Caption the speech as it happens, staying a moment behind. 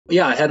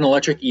Yeah, I had an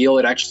electric eel.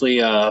 It actually,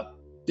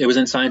 it was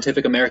in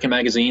Scientific American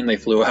magazine. They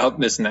flew out,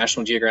 this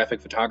National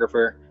Geographic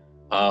photographer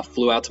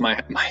flew out to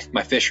my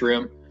fish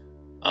room.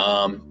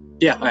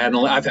 Yeah,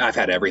 I've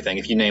had everything.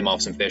 If you name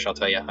off some fish, I'll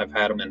tell you, I've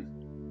had them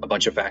and a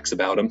bunch of facts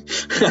about them.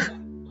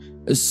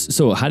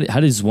 So how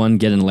does one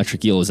get an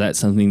electric eel? Is that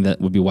something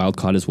that would be wild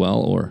caught as well,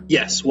 or?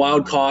 Yes,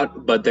 wild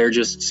caught, but they're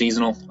just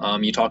seasonal.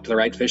 You talk to the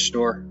right fish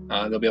store,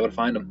 they'll be able to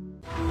find them.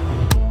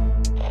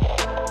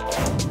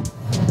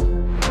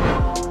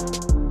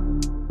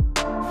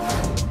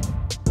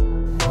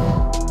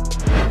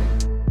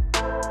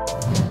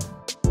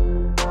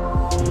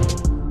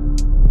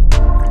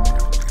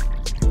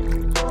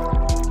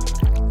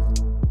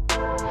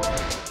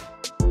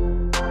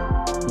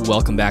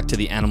 Welcome back to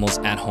the Animals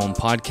at Home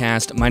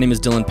podcast. My name is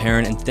Dylan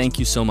Perrin, and thank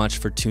you so much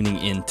for tuning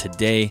in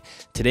today.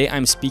 Today,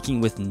 I'm speaking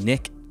with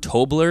Nick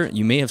Tobler.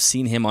 You may have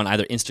seen him on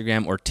either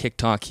Instagram or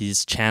TikTok.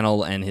 His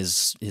channel and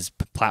his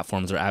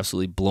platforms are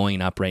absolutely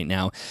blowing up right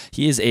now.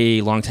 He is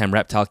a longtime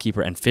reptile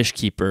keeper and fish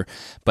keeper,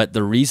 but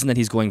the reason that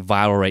he's going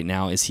viral right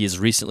now is he has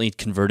recently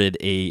converted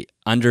a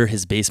under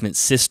his basement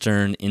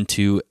cistern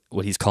into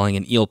what he's calling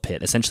an eel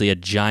pit, essentially a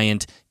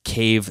giant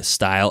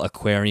cave-style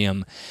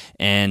aquarium,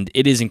 and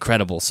it is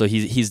incredible. So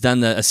he's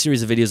done a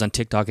series of videos on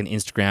TikTok and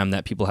Instagram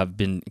that people have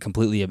been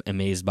completely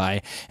amazed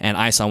by, and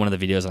I saw one of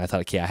the videos and I thought,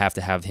 okay, I have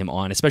to have him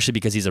on, especially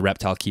because he's a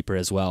reptile keeper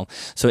as well.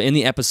 So in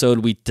the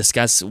episode, we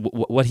discuss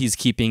what he's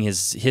keeping,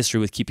 his history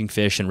with keeping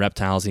fish and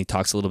reptiles, and he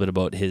talks a little bit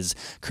about his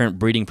current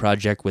breeding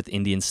project with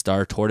Indian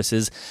Star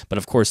Tortoises. But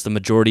of course, the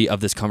majority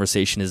of this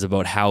conversation is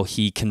about how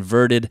he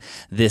converted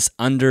this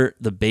under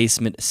the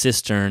basement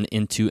cistern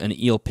into an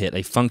eel pit,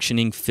 a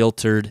functioning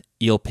filtered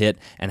eel pit,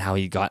 and how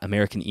he got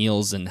American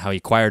eels and how he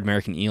acquired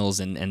American eels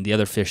and the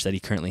other fish that he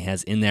currently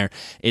has in there.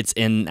 It's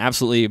an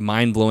absolutely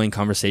mind-blowing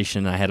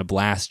conversation. I had a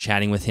blast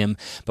chatting with him.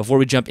 Before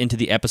we jump into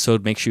the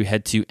episode, make sure you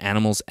head to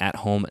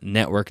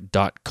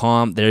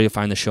animalsathomenetwork.com. There you'll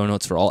find the show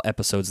notes for all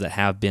episodes that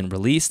have been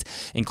released,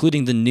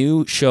 including the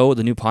new show,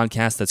 the new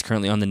podcast that's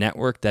currently on the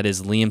network. That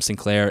is Liam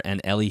Sinclair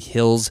and Ellie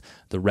Hill's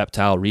The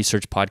Reptile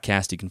Research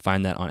Podcast. You can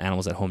find that on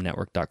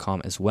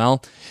animalsathomenetwork.com as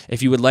well.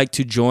 If you would like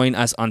to join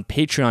us on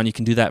Patreon, you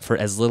can do that for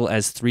as little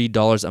as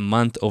 $3 a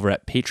month over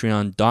at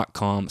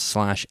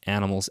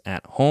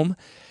patreon.com/animalsathome.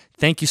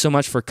 Thank you so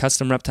much for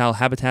Custom Reptile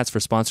Habitats for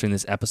sponsoring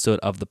this episode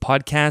of the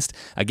podcast.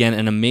 Again,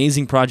 an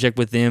amazing project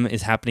with them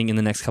is happening in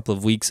the next couple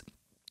of weeks.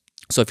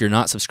 So if you're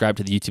not subscribed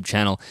to the YouTube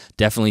channel,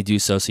 definitely do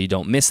so you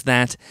don't miss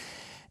that.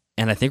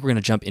 And I think we're going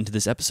to jump into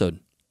this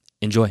episode.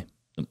 Enjoy.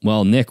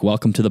 Well, Nick,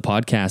 welcome to the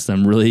podcast.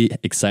 I'm really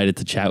excited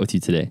to chat with you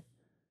today.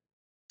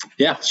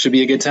 Yeah, should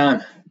be a good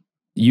time.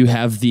 You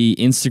have the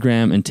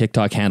Instagram and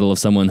TikTok handle of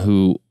someone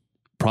who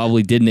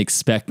probably didn't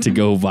expect to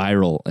go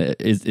viral.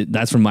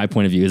 That's from my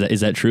point of view.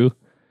 Is that true?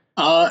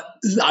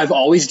 I've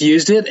always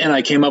used it, and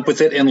I came up with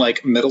it in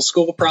like middle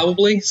school,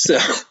 probably. So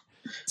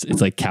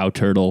it's like cow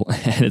turtle,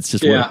 and it's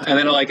just worked. And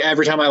then like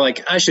every time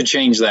I should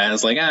change that.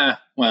 It's like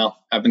well,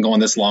 I've been going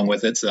this long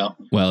with it, so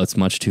well, it's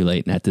much too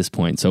late at this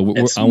point. So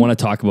I want to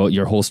talk about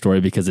your whole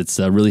story because it's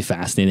really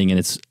fascinating, and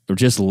it's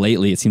just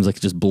lately it seems like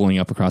it's just blowing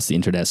up across the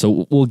internet.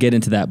 So we'll get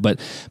into that, but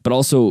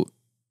also,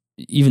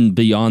 even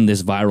beyond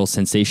this viral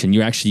sensation,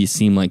 you actually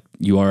seem like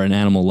you are an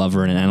animal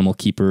lover and an animal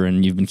keeper,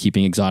 and you've been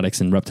keeping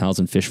exotics and reptiles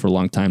and fish for a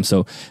long time.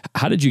 So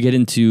how did you get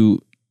into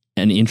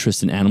an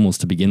interest in animals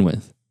to begin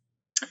with?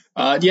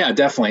 Yeah,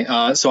 definitely.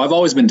 So I've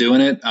always been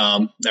doing it.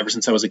 Ever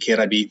since I was a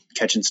kid, I'd be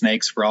catching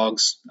snakes,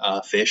 frogs,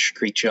 fish,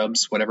 creek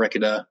chubs, whatever I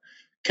could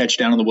catch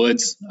down in the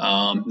woods.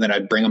 Then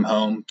I'd bring them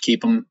home, keep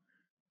them.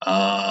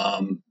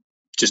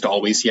 Just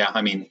always, yeah.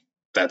 I mean,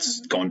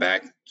 that's going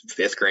back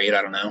 5th grade.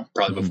 I don't know,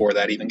 probably before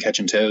that, even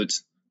catching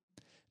toads.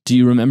 Do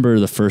you remember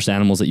the first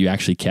animals that you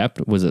actually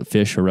kept? Was it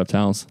fish or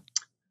reptiles?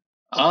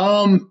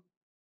 Probably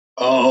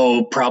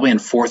in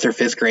 4th or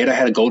 5th grade, I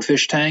had a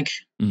goldfish tank.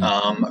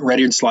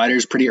 Red-eared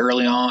sliders pretty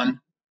early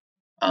on.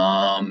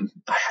 I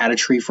had a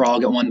tree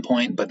frog at one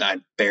point, but I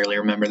barely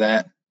remember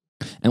that.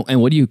 And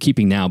what are you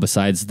keeping now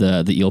besides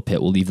the eel pit?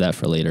 We'll leave that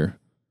for later.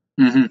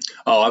 Mm-hmm.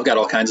 Oh, I've got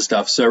all kinds of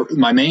stuff. So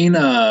my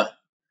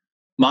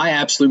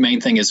absolute main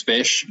thing is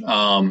fish.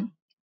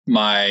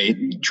 My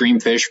dream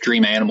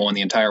animal in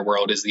the entire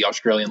world is the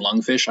Australian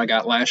lungfish I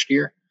got last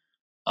year.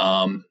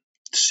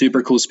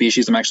 Super cool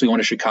species. I'm actually going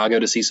to Chicago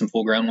to see some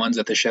full-grown ones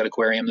at the Shed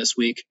Aquarium this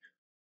week.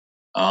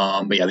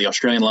 But yeah, the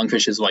Australian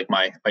lungfish is like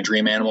my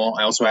dream animal.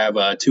 I also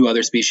have 2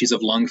 other species of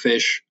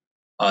lungfish.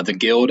 The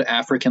gilled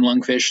African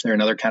lungfish, they're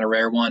another kind of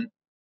rare one.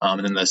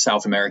 And then the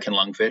South American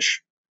lungfish.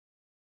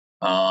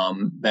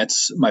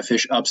 That's my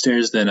fish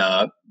upstairs. Then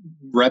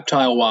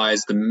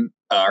reptile-wise,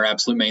 our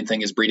absolute main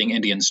thing is breeding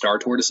Indian Star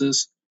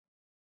Tortoises.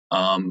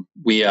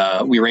 We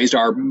raised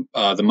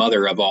the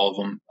mother of all of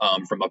them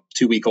from a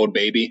 2-week-old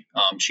baby.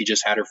 She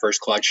just had her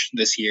first clutch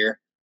this year.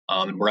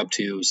 And we're up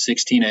to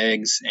 16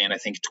 eggs, and I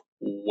think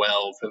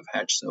 12 have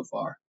hatched so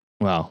far.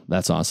 Wow,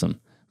 that's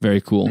awesome. Very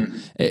cool.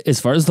 Mm-hmm.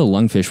 As far as the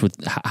lungfish,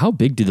 how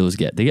big do those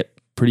get? They get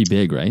pretty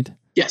big, right?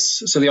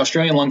 Yes. So the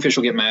Australian lungfish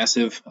will get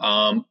massive.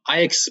 I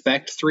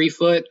expect 3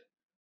 foot.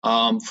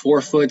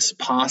 4 foot's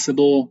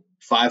possible.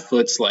 5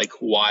 foot's like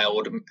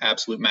wild,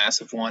 absolute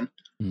massive one.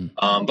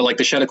 But like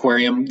the Shed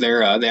Aquarium,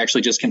 they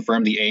actually just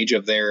confirmed the age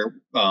of their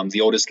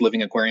the oldest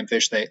living aquarium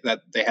fish they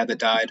had that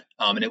died,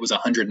 and it was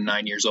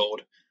 109 years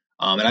old.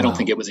 And I don't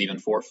think it was even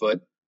 4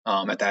 foot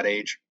at that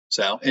age.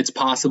 So it's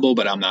possible,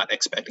 but I'm not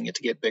expecting it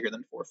to get bigger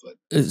than 4 foot.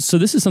 So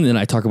this is something that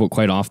I talk about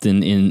quite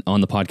often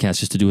on the podcast,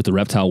 just to do with the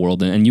reptile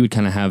world. And you would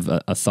kind of have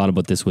a thought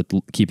about this with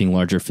keeping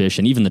larger fish,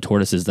 and even the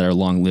tortoises that are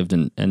long lived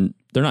and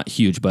they're not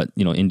huge, but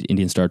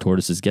Indian Star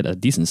Tortoises get a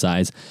decent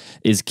size,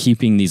 is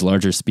keeping these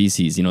larger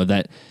species.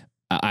 That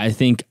I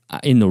think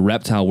in the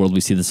reptile world, we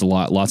see this a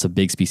lot, lots of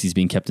big species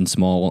being kept in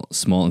small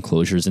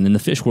enclosures. And in the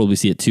fish world, we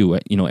see it too,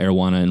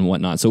 arowana and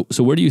whatnot. So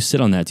where do you sit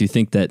on that? Do you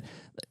think that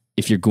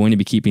if you're going to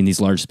be keeping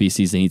these large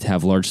species, they need to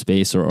have large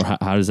space, or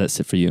how does that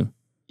sit for you?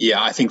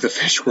 Yeah, I think the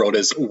fish world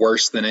is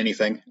worse than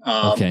anything.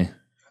 Okay.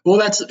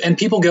 Well, and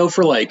people go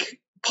for like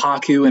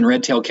pacu and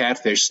red-tailed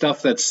catfish,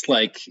 stuff that's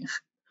like,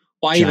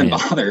 why even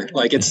bother?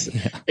 Like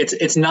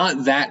it's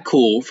not that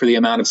cool for the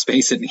amount of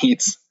space it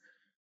needs.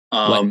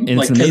 And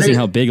it's amazing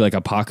how big like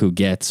a pacu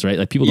gets, right?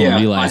 Like people don't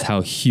realize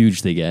how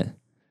huge they get.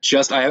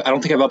 I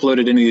don't think I've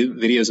uploaded any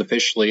videos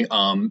officially,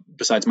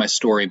 besides my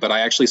story, but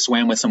I actually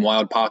swam with some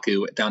wild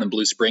pacu down in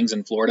Blue Springs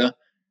in Florida.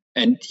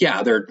 And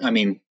yeah,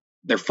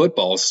 they're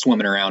footballs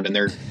swimming around, and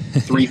they're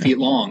 3 feet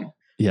long.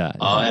 Yeah.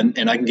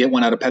 And I can get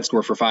one at a pet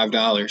store for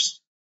 $5.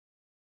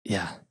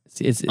 Yeah.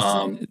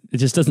 It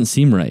just doesn't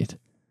seem right.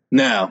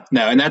 No.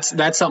 And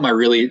that's something I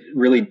really,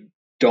 really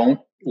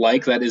don't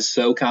like. That is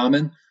so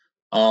common.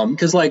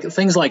 Cause like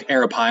things like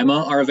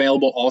arapaima are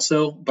available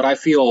also, but I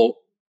feel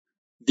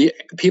the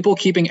people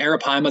keeping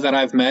arapaima that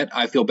I've met,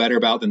 I feel better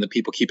about than the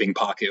people keeping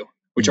pacu,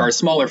 which are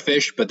smaller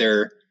fish, but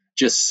they're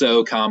just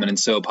so common and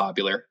so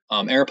popular.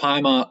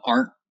 Arapaima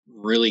aren't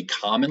really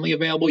commonly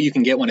available. You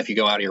can get one if you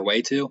go out of your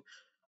way to.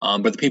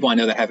 But the people I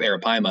know that have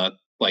arapaima,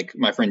 like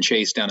my friend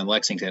Chase down in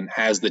Lexington,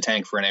 has the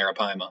tank for an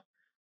arapaima.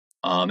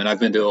 And I've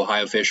been to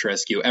Ohio Fish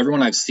Rescue.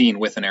 Everyone I've seen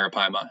with an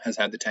arapaima has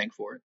had the tank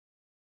for it.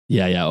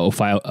 Yeah.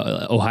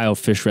 Ohio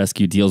Fish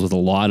Rescue deals with a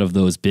lot of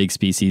those big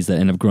species that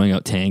end up growing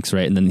out tanks,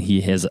 right? And then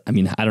he has, I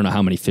don't know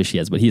how many fish he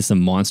has, but he has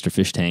some monster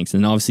fish tanks.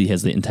 And obviously he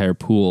has the entire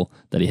pool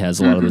that he has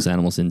a lot of those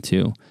animals in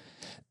too.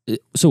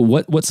 So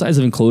what size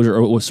of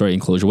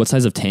what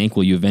size of tank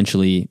will you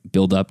eventually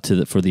build up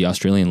for the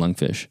Australian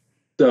lungfish?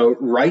 So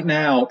right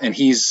now, and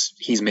he's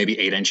maybe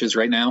 8 inches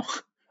right now.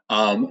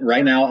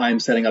 Right now I'm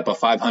setting up a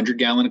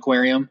 500-gallon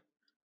aquarium.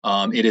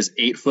 It is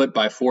 8 foot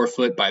by 4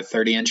 foot by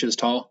 30 inches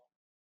tall.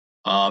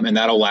 And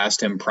that'll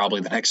last him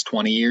probably the next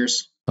 20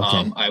 years.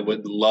 Okay. I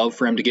would love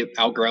for him to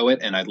outgrow it,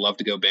 and I'd love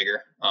to go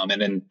bigger.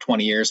 And in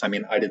 20 years,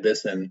 I did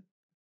this in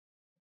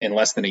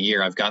less than a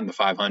year. I've gotten to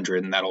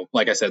 500, and that'll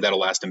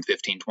last him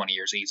 15, 20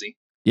 years easy.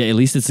 Yeah, at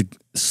least it's a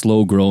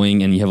slow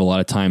growing, and you have a lot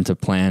of time to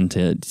plan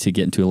to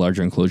get into a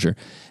larger enclosure.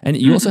 And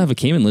you also have a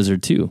caiman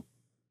lizard too.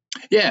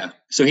 Yeah,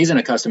 so he's in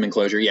a custom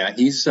enclosure. Yeah,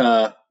 he's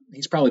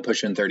probably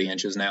pushing 30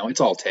 inches now.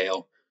 It's all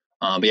tail.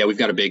 But yeah, we've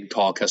got a big,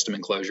 tall custom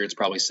enclosure. It's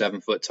probably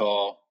 7 foot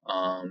tall.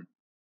 I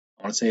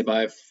want to say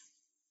by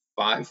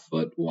 5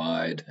 foot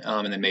wide,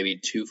 and then maybe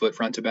 2 foot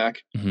front to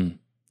back. Mm-hmm.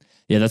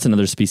 Yeah, that's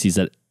another species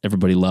that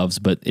everybody loves,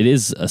 but it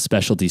is a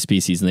specialty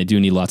species, and they do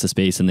need lots of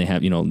space, and they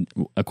have,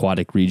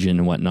 aquatic region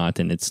and whatnot,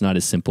 and it's not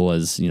as simple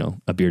as,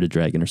 a bearded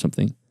dragon or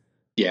something.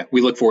 Yeah,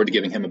 we look forward to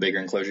giving him a bigger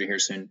enclosure here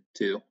soon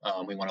too.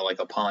 We want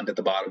a pond at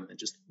the bottom and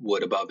just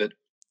wood above it.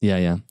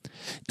 Yeah.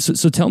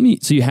 So tell me,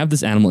 so you have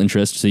this animal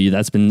interest, so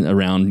that's been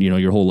around,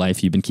 your whole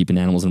life, you've been keeping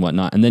animals and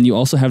whatnot. And then you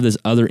also have this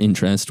other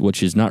interest,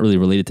 which is not really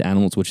related to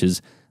animals, which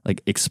is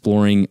like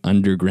exploring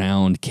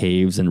underground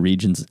caves and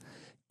regions.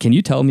 Can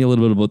you tell me a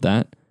little bit about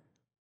that?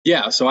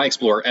 Yeah. So I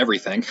explore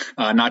everything,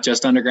 not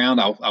just underground.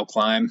 I'll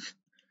climb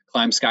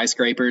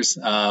skyscrapers,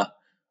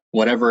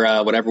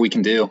 whatever we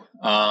can do.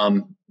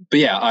 But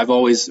yeah,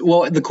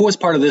 the coolest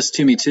part of this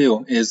to me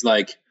too is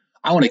like,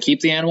 I want to keep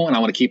the animal and I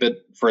want to keep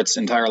it for its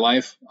entire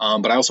life.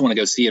 But I also want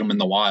to go see them in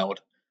the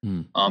wild.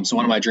 So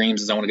one of my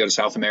dreams is I want to go to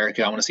South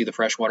America. I want to see the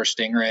freshwater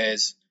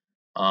stingrays.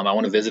 I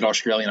want to visit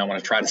Australia, and I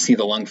want to try to see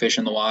the lungfish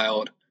in the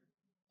wild.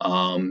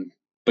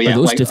 But yeah, are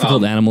those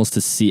difficult animals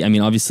to see?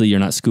 Obviously you're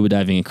not scuba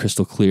diving a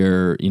crystal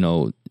clear,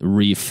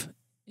 reef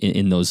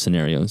in those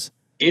scenarios.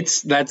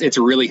 It's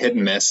really hit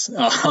and miss.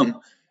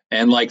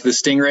 And like the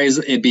stingrays,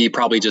 it'd be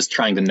probably just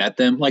trying to net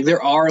them. Like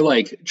there are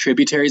like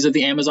tributaries of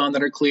the Amazon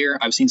that are clear.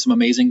 I've seen some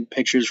amazing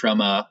pictures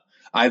from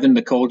Ivan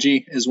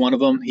Ecology is one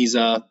of them. He's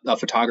a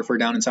photographer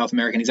down in South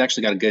America, and he's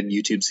actually got a good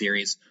YouTube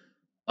series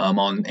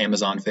on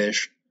Amazon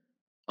fish.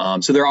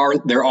 So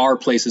there are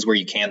places where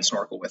you can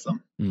snorkel with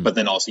them, but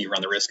then also you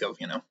run the risk of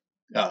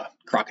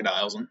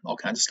crocodiles and all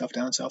kinds of stuff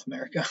down in South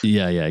America.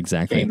 Yeah,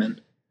 exactly. Cayman.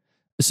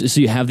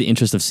 So you have the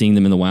interest of seeing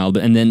them in the wild,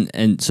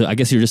 and so I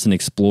guess you're just an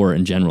explorer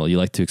in general. You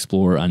like to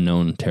explore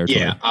unknown territory.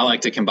 Yeah, I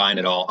like to combine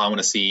it all. I want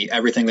to see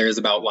everything there is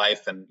about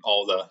life and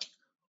all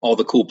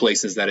the cool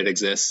places that it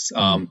exists.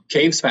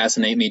 Caves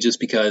fascinate me just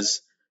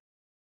because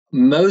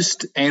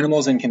most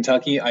animals in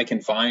Kentucky I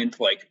can find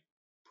like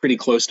pretty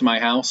close to my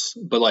house,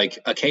 but like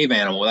a cave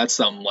animal, that's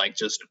something like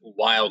just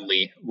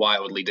wildly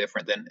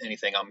different than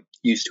anything I'm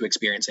used to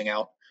experiencing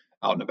out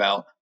and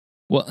about.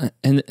 Well,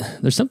 and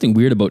there's something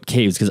weird about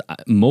caves because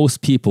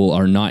most people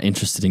are not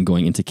interested in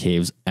going into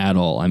caves at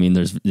all. I mean,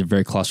 they're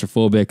very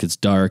claustrophobic. It's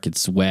dark.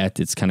 It's wet.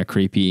 It's kind of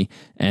creepy.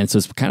 And so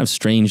it's kind of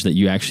strange that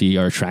you actually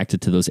are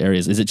attracted to those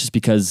areas. Is it just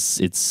because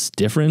it's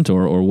different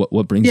or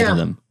what brings you to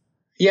them?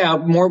 Yeah,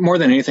 more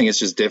than anything, it's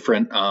just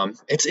different.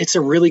 It's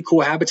a really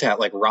cool habitat,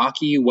 like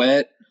rocky,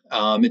 wet.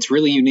 It's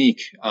really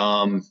unique.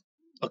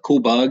 Cool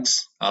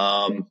bugs.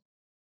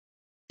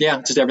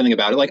 Yeah, just everything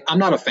about it. Like, I'm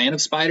not a fan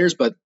of spiders,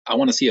 but I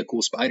want to see a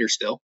cool spider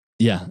still.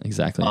 Yeah,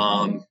 exactly.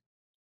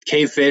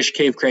 Cave fish,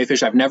 cave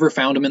crayfish. I've never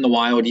found them in the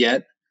wild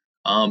yet,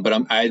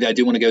 but I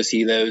do want to go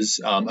see those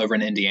over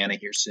in Indiana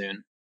here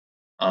soon.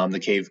 The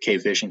cave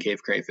fish and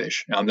cave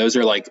crayfish. Those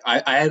are like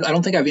I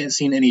don't think I've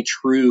seen any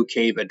true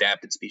cave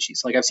adapted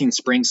species. Like, I've seen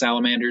spring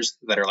salamanders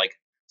that are like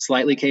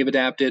slightly cave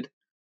adapted,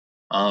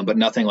 but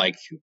nothing like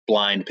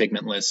blind,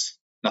 pigmentless.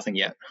 Nothing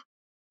yet.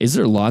 Is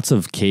there lots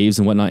of caves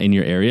and whatnot in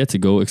your area to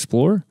go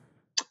explore?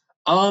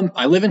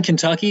 I live in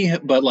Kentucky,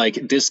 but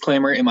like,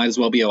 disclaimer, it might as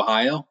well be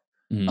Ohio.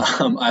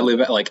 I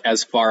live like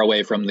as far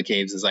away from the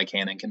caves as I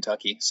can in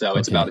Kentucky, so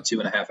it's about a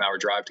 2.5 hour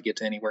drive to get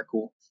to anywhere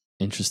cool.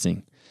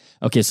 Interesting.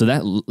 Okay, so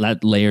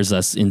that layers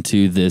us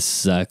into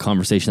this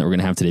conversation that we're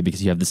going to have today,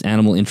 because you have this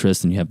animal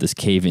interest and you have this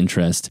cave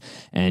interest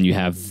and you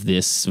have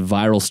this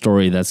viral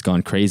story that's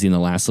gone crazy in the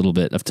last little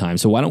bit of time.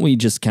 So why don't we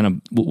just kind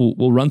of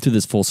we'll run through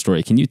this full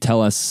story. Can you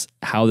tell us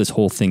how this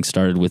whole thing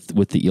started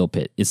with the Eel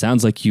Pit? It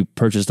sounds like you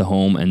purchased a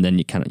home and then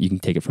you can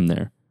take it from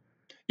there.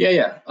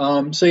 Yeah.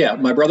 So yeah,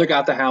 my brother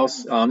got the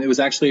house. It was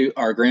actually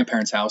our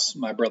grandparents' house.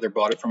 My brother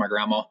bought it from my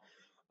grandma.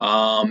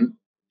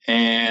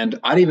 And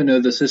I didn't even know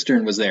the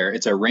cistern was there.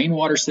 It's a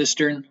rainwater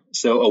cistern.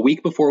 So a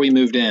week before we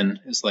moved in,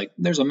 it's like,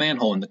 there's a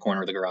manhole in the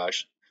corner of the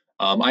garage.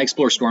 I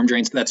explore storm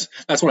drains. That's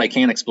what I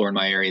can explore in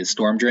my area, is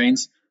storm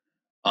drains.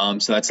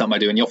 So that's something I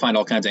do. And you'll find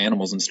all kinds of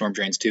animals in storm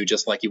drains too,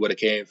 just like you would a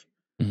cave.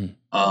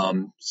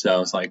 Mm-hmm.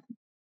 So it's like,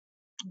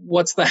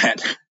 what's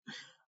that?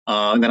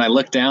 And then I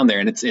looked down there,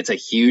 and it's a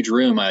huge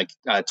room, like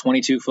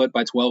 22 foot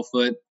by 12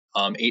 foot,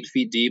 8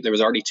 feet deep. There was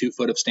already 2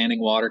 foot of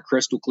standing water,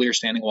 crystal clear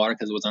standing water,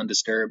 because it was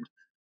undisturbed.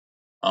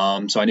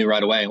 So I knew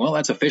right away, well,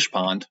 that's a fish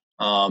pond,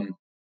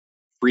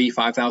 free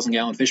 5,000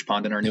 gallon fish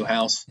pond in our new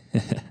house.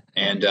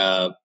 And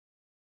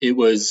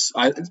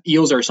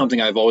eels are something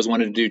I've always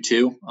wanted to do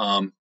too.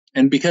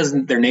 And because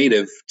they're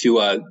native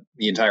to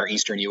the entire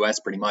eastern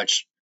U.S. pretty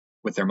much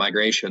with their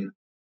migration,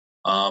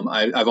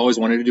 I've always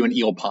wanted to do an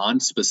eel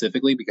pond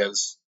specifically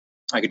because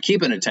I could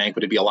keep it in a tank,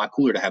 but it'd be a lot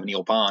cooler to have an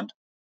eel pond.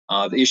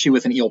 The issue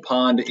with an eel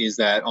pond is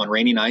that on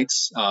rainy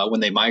nights,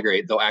 when they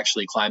migrate, they'll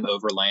actually climb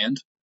over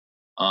land.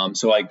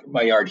 So like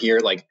my yard here,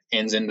 like,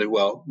 ends into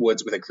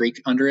woods with a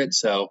creek under it.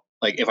 So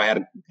like, if I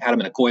had them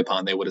in a koi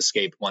pond, they would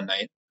escape one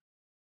night.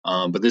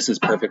 But this is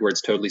perfect, where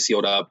it's totally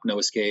sealed up, no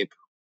escape,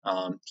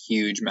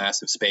 huge,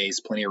 massive space,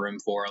 plenty of room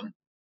for them.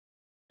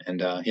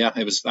 And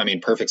it was,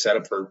 perfect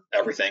setup for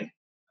everything.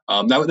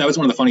 That was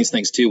one of the funniest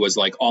things too, was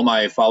like, all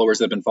my followers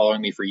that have been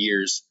following me for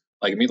years,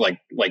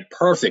 like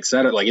perfect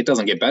setup. Like, it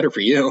doesn't get better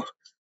for you.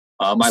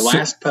 My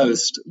last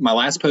post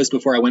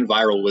before I went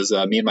viral was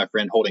me and my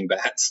friend holding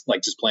bats,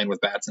 like just playing with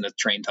bats in a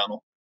train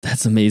tunnel.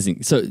 That's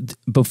amazing. So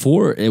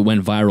before it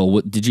went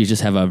viral, did you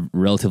just have a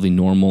relatively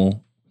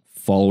normal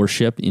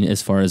followership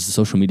as far as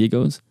social media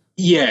goes?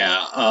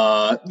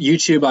 Yeah.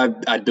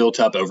 YouTube, I'd built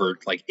up over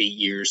like 8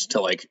 years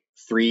to like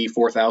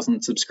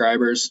 4,000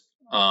 subscribers.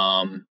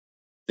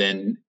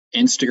 Then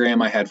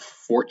Instagram, I had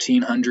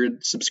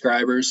 1,400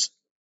 subscribers.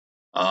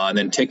 And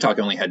then TikTok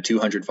only had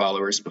 200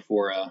 followers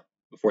before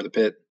the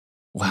pit.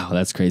 Wow,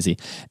 that's crazy.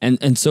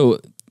 And so,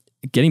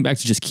 getting back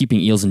to just keeping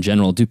eels in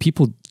general, do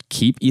people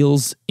keep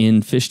eels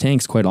in fish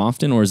tanks quite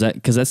often, or is that,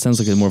 because that sounds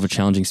like a more of a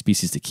challenging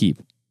species to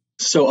keep?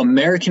 So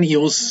American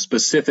eels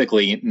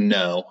specifically,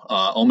 no.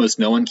 Almost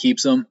no one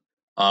keeps them.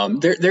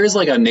 There is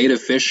like a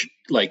native fish,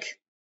 like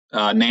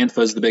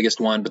Nantha is the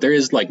biggest one, but there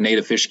is like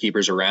native fish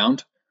keepers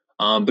around.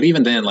 But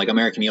even then, like,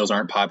 American eels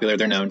aren't popular.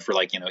 They're known for,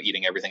 like,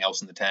 eating everything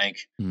else in the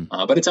tank.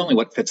 But it's only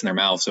what fits in their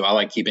mouth. So I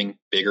like keeping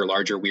bigger,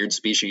 larger, weird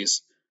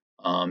species.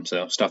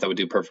 So stuff that would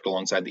do perfect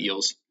alongside the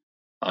eels.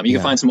 You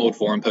can find some old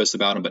forum posts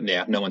about them, but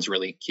yeah, no one's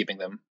really keeping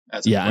them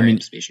as a aquarium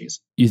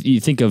species. You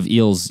think of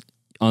eels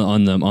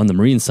on the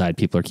marine side,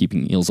 people are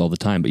keeping eels all the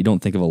time, but you don't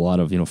think of a lot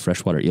of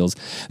freshwater eels.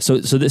 So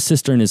this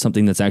cistern is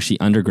something that's actually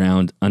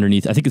underground,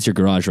 underneath. I think it's your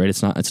garage, right?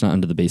 It's not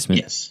under the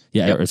basement. Yes.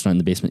 Yeah, yep. Or it's not in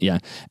the basement. Yeah.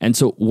 And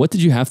so what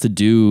did you have to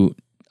do?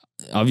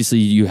 Obviously,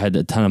 you had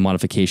a ton of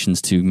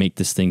modifications to make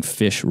this thing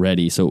fish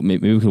ready. So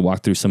maybe we could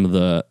walk through some of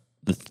the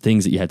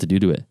things that you had to do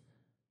to it.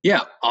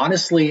 Yeah,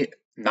 honestly,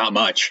 not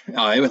much.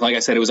 It was, like I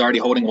said, it was already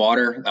holding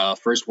water.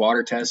 First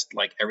water test,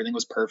 like, everything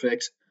was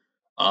perfect.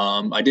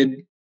 I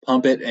did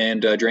pump it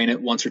and drain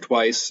it once or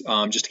twice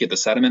just to get the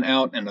sediment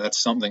out, and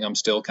that's something I'm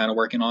still kind of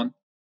working on.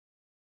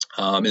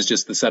 Is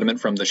just the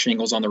sediment from the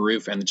shingles on the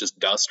roof and just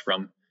dust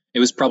from, it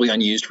was probably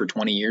unused for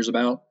 20 years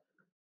about.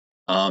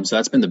 So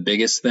that's been the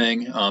biggest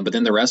thing. But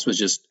then the rest was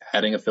just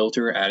adding a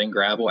filter, adding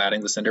gravel,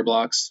 adding the cinder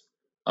blocks.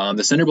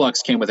 The cinder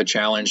blocks came with a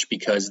challenge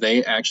because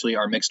they actually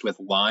are mixed with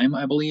lime,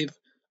 I believe,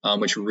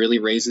 which really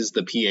raises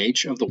the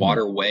pH of the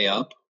water way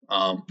up.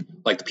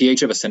 Like the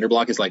pH of a cinder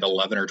block is like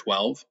 11 or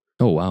 12.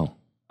 Oh, wow.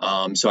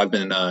 So I've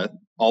been,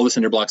 all the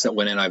cinder blocks that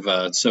went in,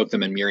 I've soaked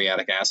them in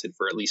muriatic acid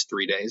for at least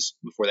 3 days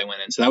before they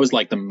went in. So that was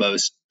like the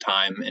most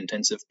time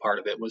intensive part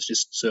of it, was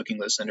just soaking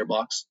those cinder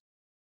blocks.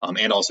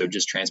 And also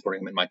just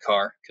transporting them in my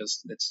car,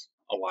 because it's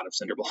a lot of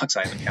cinder blocks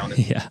I haven't counted.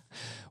 Yeah.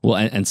 Well,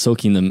 and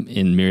soaking them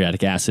in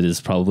muriatic acid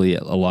is probably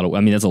a lot of,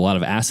 I mean, that's a lot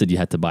of acid you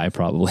had to buy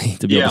probably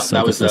to be able to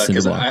soak the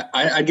cinder block.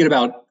 I'd get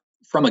about,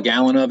 from a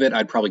gallon of it,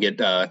 I'd probably get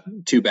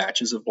 2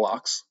 batches of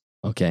blocks.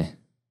 Okay.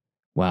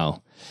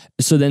 Wow.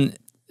 So then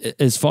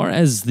as far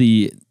as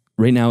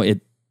right now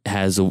it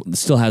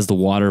still has the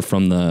water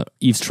from the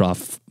eaves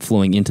trough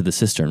flowing into the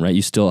cistern, right?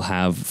 You still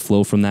have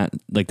flow from that.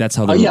 Like that's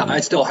how. Yeah,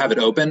 I still have it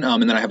open,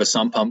 and then I have a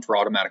sump pump for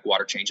automatic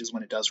water changes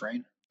when it does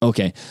rain.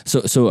 Okay, so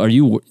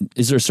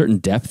is there a certain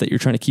depth that you're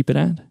trying to keep it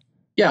at?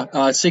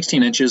 Yeah,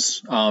 16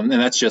 inches, and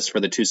that's just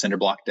for the 2 cinder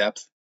block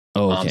depth.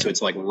 Oh, okay. So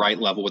it's like right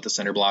level with the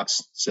cinder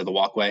blocks, so the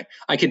walkway.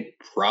 I could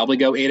probably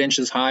go 8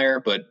 inches higher,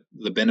 but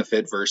the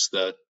benefit versus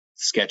the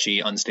sketchy,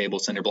 unstable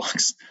cinder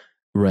blocks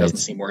doesn't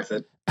seem worth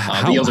it.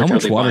 How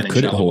much water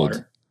could it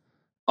hold?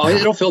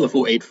 It'll fill the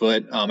full 8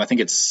 foot. I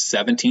think it's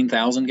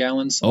 17,000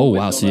 gallons. Oh,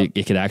 wow. So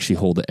it could actually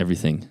hold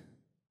everything.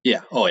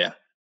 Yeah. Oh, yeah.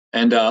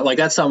 And like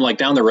that's something like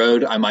down the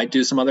road, I might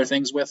do some other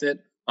things with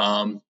it.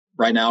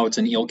 Right now it's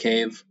an eel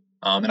cave.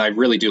 And I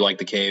really do like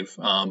the cave.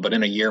 But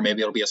in a year, maybe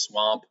it'll be a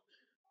swamp.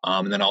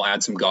 And then I'll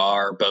add some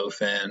gar,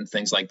 bowfin,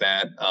 things like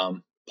that.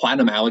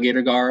 Platinum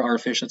alligator gar are a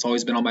fish that's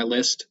always been on my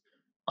list.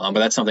 But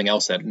that's something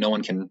else that no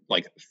one can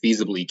like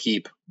feasibly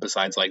keep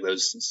besides like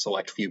those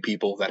select few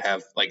people that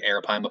have like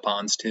arapaima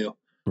ponds too.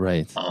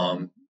 Right.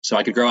 So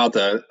I could grow out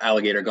the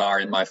alligator gar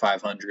in my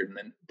 500 and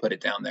then put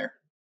it down there.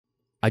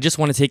 I just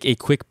want to take a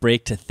quick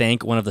break to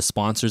thank one of the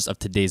sponsors of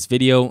today's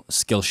video,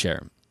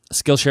 SkillShare.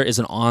 SkillShare is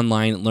an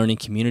online learning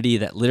community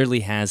that literally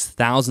has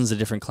thousands of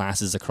different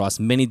classes across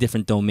many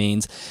different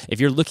domains. If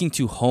you're looking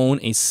to hone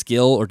a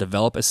skill or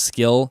develop a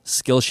skill,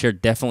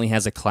 SkillShare definitely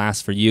has a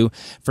class for you.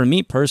 For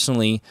me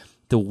personally,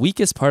 the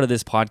weakest part of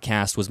this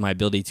podcast was my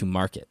ability to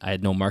market. I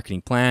had no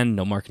marketing plan,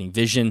 no marketing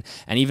vision,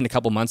 and even a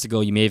couple months ago,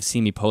 you may have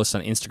seen me post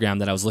on Instagram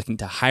that I was looking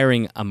to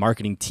hiring a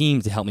marketing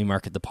team to help me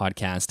market the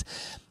podcast.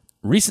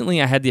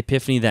 Recently, I had the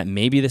epiphany that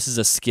maybe this is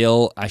a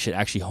skill I should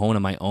actually hone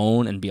on my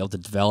own and be able to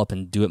develop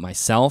and do it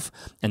myself.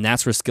 And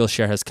that's where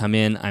SkillShare has come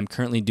in. I'm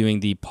currently doing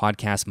the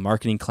podcast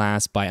marketing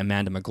class by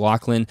Amanda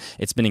McLaughlin.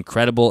 It's been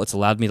incredible. It's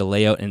allowed me to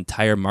lay out an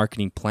entire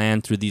marketing plan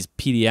through these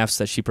PDFs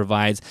that she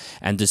provides.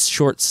 And just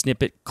short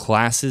snippet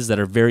classes that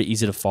are very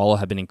easy to follow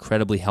have been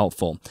incredibly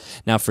helpful.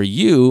 Now for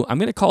you, I'm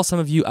going to call some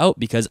of you out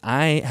because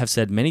I have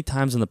said many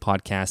times on the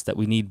podcast that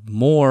we need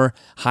more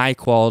high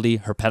quality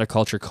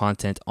herpetoculture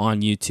content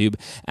on YouTube.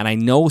 And I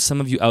know some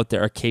of you out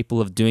there are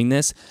capable of doing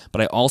this, but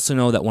I also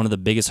know that one of the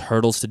biggest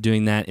hurdles to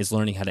doing that is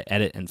learning how to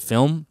edit and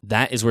film.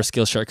 That is where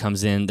SkillShare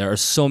comes in. There are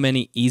so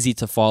many easy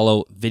to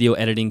follow video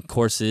editing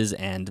courses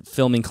and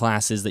filming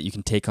classes that you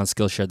can take on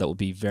SkillShare that will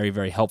be very,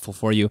 very helpful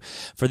for you.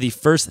 For the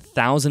first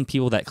 1,000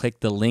 people that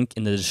click the link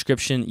in the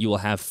description, you will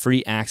have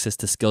free access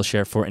to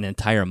SkillShare for an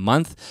entire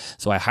month.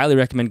 So I highly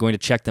recommend going to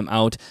check them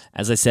out.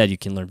 As I said, you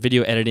can learn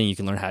video editing, you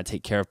can learn how to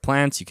take care of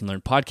plants, you can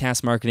learn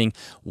podcast marketing.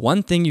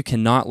 One thing you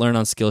cannot learn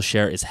on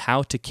SkillShare is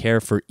how to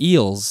care for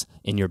eels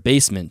in your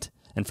basement.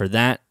 And for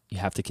that, you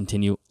have to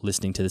continue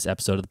listening to this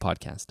episode of the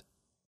podcast.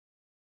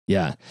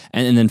 Yeah.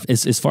 And then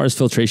as far as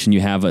filtration,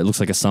 you have, it looks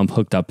like a sump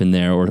hooked up in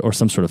there or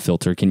some sort of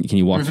filter. Can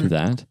you walk through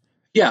that?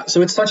 Yeah.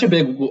 So it's such a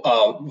big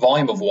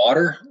volume of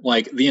water,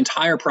 like the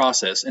entire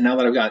process. And now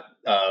that I've got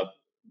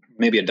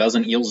maybe a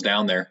dozen eels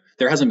down there,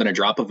 there hasn't been a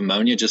drop of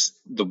ammonia. Just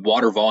the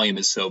water volume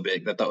is so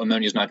big that the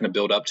ammonia is not going to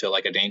build up to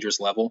like a dangerous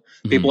level.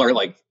 People are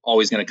like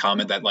always going to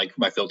comment that like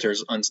my filter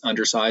is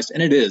undersized,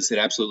 and it is. It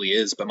absolutely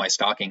is. But my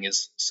stocking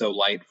is so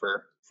light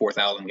for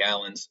 4,000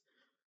 gallons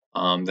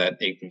that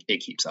it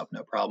keeps up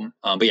no problem.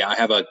 But yeah, I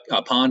have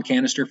a pond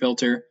canister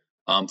filter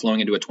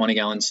flowing into a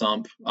 20-gallon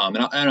sump, and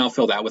I'll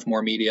fill that with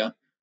more media.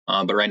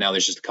 But right now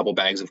there's just a couple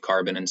bags of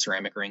carbon and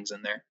ceramic rings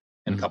in there,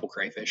 and a couple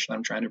crayfish that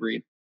I'm trying to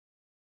breed.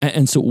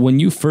 And so when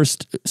you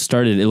first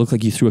started, it looked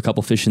like you threw a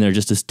couple fish in there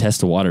just to test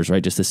the waters,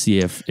 right? Just to see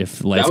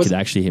if life could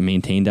actually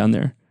maintain down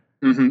there.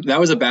 That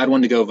was a bad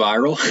one to go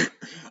viral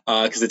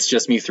because it's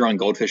just me throwing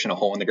goldfish in a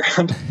hole in the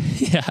ground.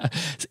 Yeah.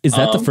 Is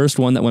that the first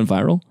one that went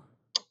viral?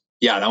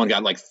 Yeah, that one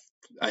got like,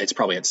 it's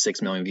probably at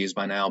 6 million views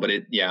by now, but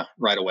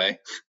right away.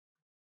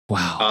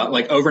 Wow.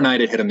 Like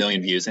overnight it hit 1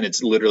 million views, and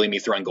it's literally me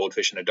throwing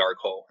goldfish in a dark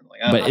hole. Like,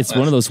 but it's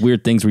one of those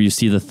weird things where you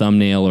see the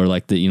thumbnail or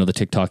like the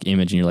TikTok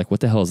image and you're like, what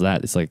the hell is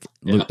that? It's like,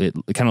 it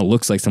kind of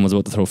looks like someone's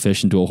about to throw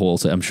fish into a hole.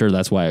 So I'm sure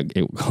that's why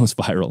it goes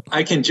viral.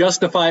 I can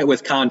justify it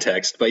with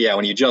context, but yeah,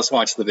 when you just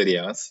watch the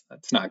video,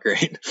 that's not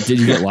great. Did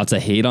you get lots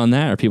of hate on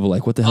that? Or people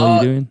like, what the hell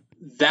are you doing?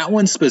 That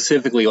one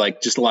specifically,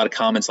 like just a lot of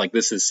comments like,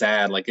 this is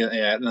sad. Like,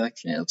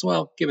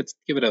 well, give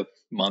it a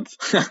month.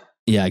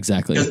 Yeah,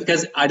 exactly.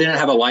 Because I didn't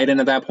have a light in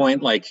at that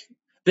point. Like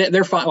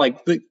they're fine.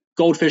 Like the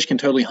goldfish can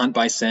totally hunt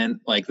by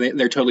scent. Like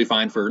they're totally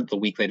fine for the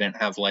week they didn't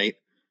have light.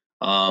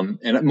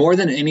 And more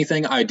than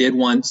anything, I did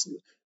once.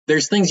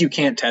 There's things you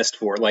can't test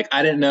for. Like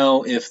I didn't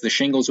know if the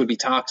shingles would be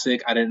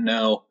toxic. I didn't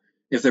know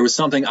if there was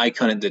something I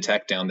couldn't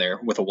detect down there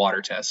with a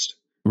water test.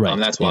 Right.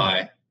 That's why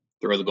I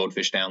throw the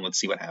goldfish down. Let's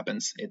see what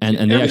happens.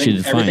 And they actually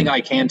did fine. Everything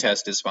I can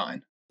test is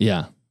fine.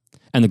 Yeah.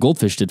 And the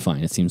goldfish did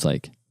fine, it seems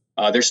like.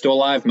 They're still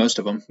alive, most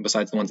of them,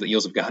 besides the ones that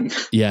eels have gotten.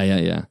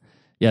 Yeah,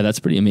 that's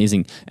pretty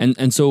amazing.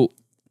 And so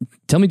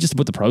tell me just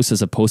about the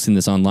process of posting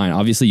this online.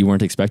 Obviously, you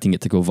weren't expecting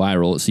it to go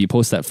viral. So you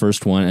post that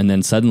first one, and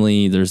then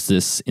suddenly there's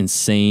this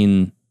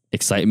insane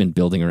excitement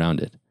building around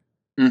it.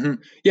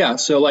 Mm-hmm. Yeah.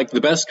 So like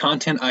the best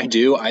content I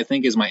do, I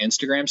think, is my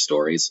Instagram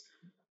stories.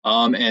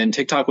 And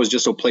TikTok was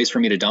just a place for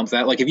me to dump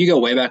that. Like if you go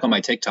way back on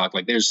my TikTok,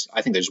 like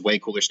I think there's way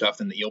cooler stuff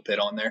than the Eel Pit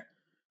on there.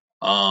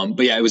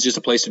 But yeah, it was just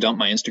a place to dump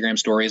my Instagram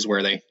stories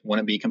where they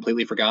wouldn't be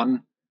completely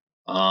forgotten.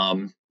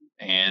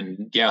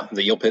 And yeah,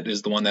 the Eel Pit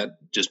is the one that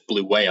just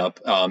blew way up.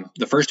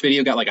 The first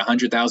video got like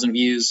 100,000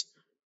 views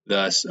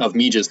of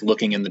me just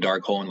looking in the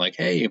dark hole and like,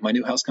 hey, my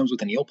new house comes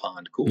with an eel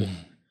pond. Cool.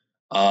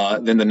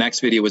 Then the next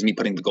video was me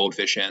putting the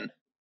goldfish in.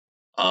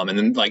 And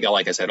then like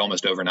I said,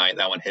 almost overnight,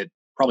 that one hit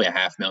probably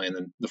 500,000.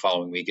 Then the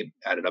following week, it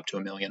added up to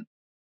 1 million.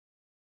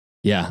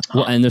 Yeah.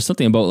 Well, and there's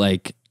something about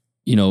like,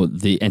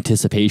 the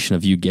anticipation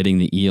of you getting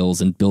the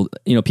eels and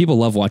people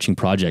love watching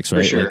projects,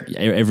 right? For sure. Like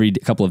every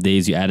couple of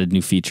days you added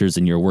new features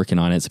and you're working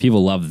on it. So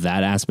people love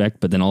that aspect,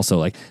 but then also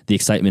like the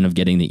excitement of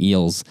getting the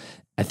eels.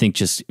 I think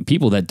just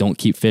people that don't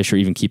keep fish or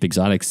even keep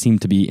exotics seem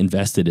to be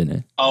invested in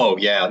it. Oh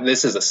yeah.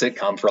 This is a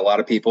sitcom for a lot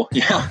of people.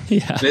 Yeah.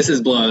 Yeah. This is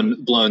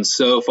blown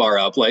so far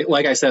up.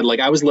 Like I said,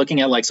 like I was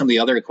looking at like some of the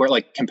other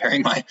like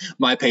comparing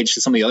my page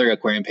to some of the other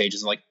aquarium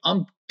pages. Like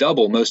I'm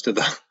double most of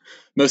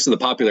the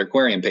popular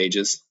aquarium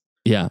pages.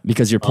 Yeah,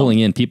 because you're pulling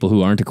in people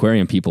who aren't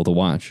aquarium people to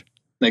watch.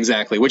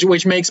 Exactly, which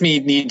makes me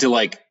need to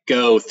like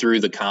go through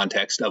the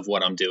context of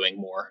what I'm doing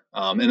more,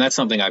 and that's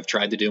something I've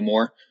tried to do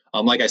more.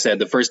 Like I said,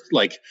 the first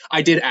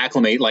I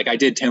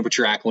did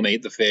temperature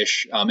acclimate the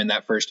fish in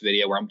that first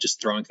video where I'm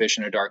just throwing fish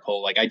in a dark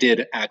hole. Like I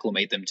did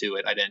acclimate them to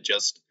it. I didn't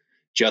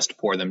just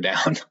pour them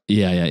down.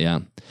 Yeah.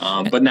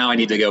 But now I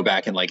need to go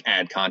back and like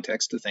add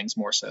context to things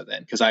more so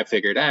then, because I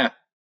figured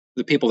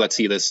the people that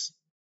see this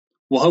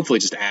will hopefully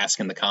just ask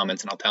in the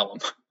comments and I'll tell them.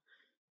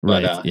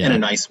 But in a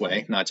nice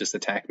way, not just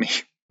attack me.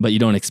 But you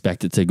don't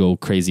expect it to go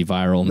crazy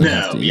viral and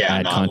have to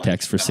add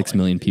context for 6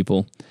 million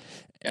people.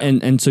 Yeah.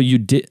 And so you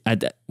did,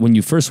 when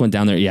you first went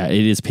down there, yeah,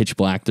 it is pitch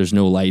black. There's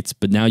no lights,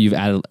 but now you've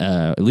added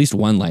at least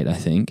one light, I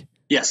think.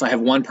 Yes, I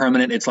have one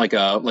permanent. It's like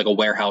a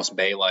warehouse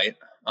bay light,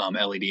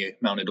 LED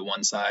mounted to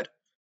one side.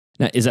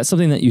 Now, is that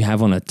something that you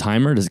have on a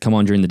timer? Does it come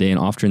on during the day and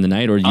off during the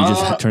night, or do you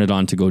just turn it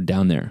on to go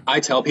down there? I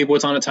tell people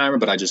it's on a timer,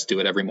 but I just do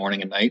it every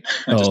morning and night.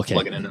 I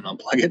plug it in and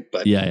unplug it.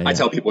 But I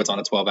tell people it's on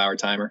a 12-hour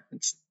timer.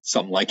 It's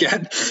something like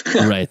that.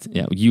 Right.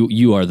 Yeah.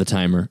 You are the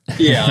timer.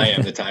 Yeah, I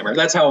am the timer.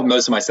 That's how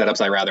most of my setups,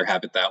 I rather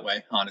have it that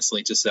way,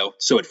 honestly, just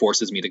so it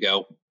forces me to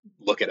go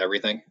look at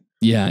everything.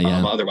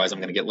 Yeah. Otherwise, I'm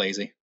going to get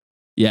lazy.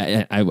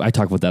 Yeah, I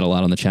talk about that a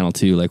lot on the channel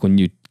too. Like when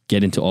you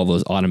get into all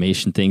those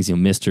automation things,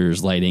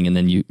 misters, lighting, and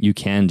then you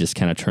can just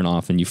kind of turn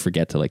off and you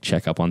forget to like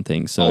check up on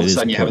things. So all of a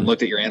sudden you haven't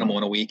looked at your animal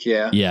in a week.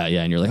 Yeah,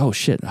 and you're like, oh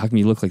shit, how come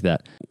you look like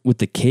that? With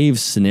the cave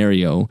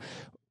scenario,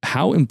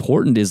 how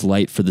important is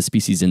light for the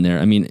species in there?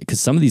 I mean, because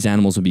some of these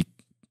animals would be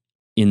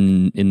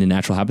in the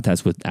natural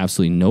habitats with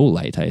absolutely no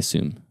light, I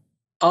assume.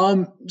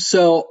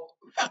 So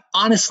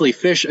honestly,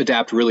 fish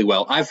adapt really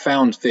well. I've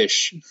found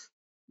fish,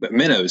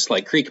 minnows,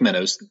 like creek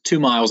minnows, 2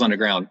 miles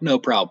underground, no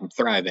problem,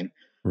 thriving.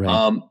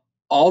 Right.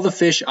 All the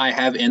fish I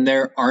have in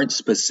there aren't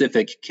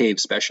specific cave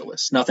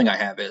specialists. Nothing I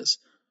have is.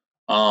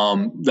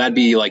 That'd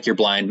be like your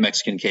blind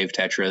Mexican cave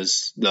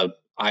tetras, the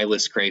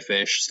eyeless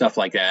crayfish, stuff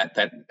like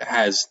that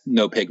has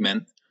no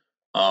pigment.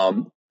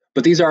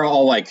 But these are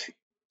all like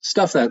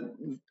stuff that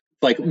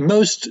like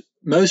most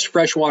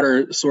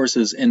freshwater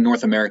sources in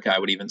North America, I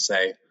would even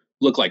say,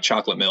 look like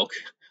chocolate milk.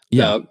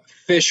 Yeah.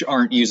 Fish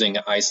aren't using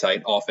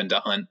eyesight often to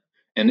hunt.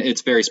 And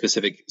it's very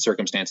specific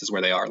circumstances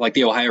where they are. Like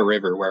the Ohio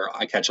River, where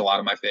I catch a lot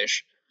of my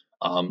fish,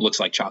 looks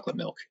like chocolate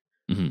milk.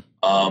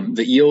 Mm-hmm.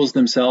 The eels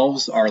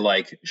themselves are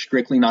like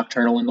strictly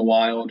nocturnal in the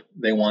wild.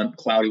 They want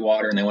cloudy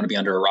water and they want to be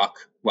under a rock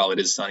while it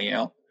is sunny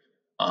out.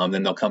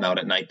 Then they'll come out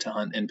at night to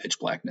hunt in pitch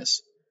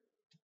blackness.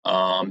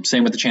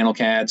 Same with the channel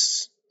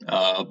cats.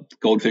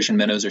 Goldfish and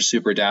minnows are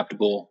super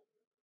adaptable.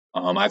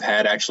 I've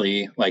had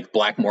actually like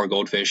Blackmore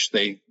goldfish.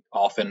 They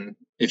often,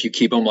 if you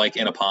keep them like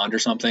in a pond or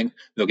something,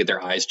 they'll get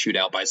their eyes chewed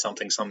out by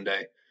something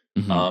someday.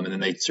 Mm-hmm. And then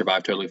they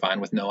survive totally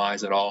fine with no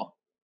eyes at all.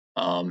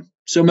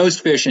 So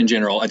most fish in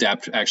general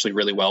adapt actually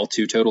really well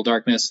to total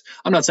darkness.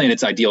 I'm not saying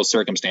it's ideal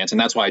circumstance, and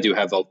that's why I do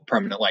have the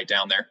permanent light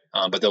down there,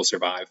 but they'll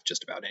survive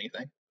just about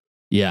anything.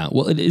 Yeah,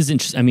 well, it is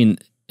interesting. I mean,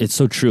 it's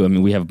so true. I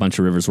mean, we have a bunch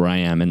of rivers where I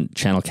am, and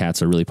channel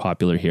cats are really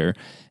popular here.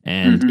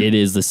 And it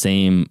is the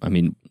same. I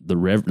mean, the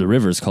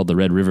river is called the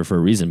Red River for a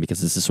reason,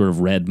 because it's this sort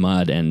of red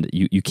mud, and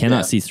you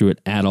cannot see through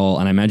it at all.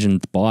 And I imagine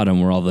at the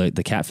bottom where all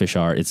the catfish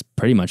are, it's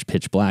pretty much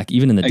pitch black.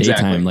 Even in the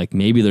daytime, like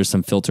maybe there's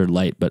some filtered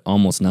light, but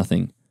almost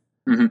nothing.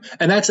 Mm-hmm.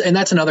 And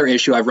that's another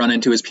issue I've run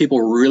into, is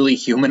people really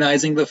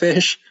humanizing the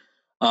fish.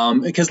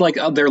 Because like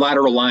their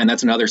lateral line,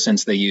 that's another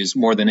sense they use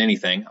more than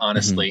anything,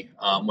 honestly,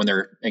 when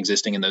they're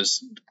existing in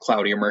those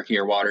cloudy or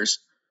murkier waters.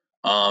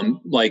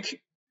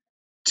 Like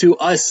to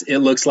us, it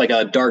looks like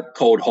a dark,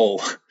 cold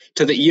hole.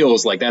 To the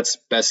eels, like that's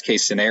best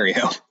case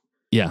scenario.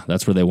 Yeah,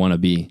 that's where they want to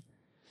be.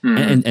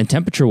 And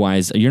temperature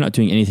wise, you're not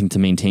doing anything to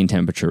maintain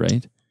temperature,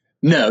 right?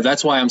 No,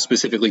 that's why I'm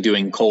specifically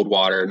doing cold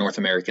water, North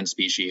American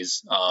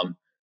species.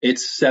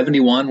 It's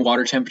 71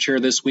 water temperature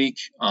this week.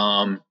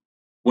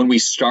 When we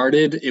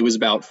started, it was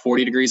about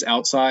 40 degrees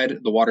outside.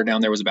 The water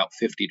down there was about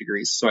 50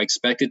 degrees. So I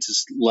expect it to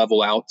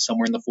level out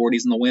somewhere in the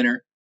 40s in the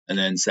winter and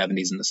then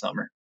 70s in the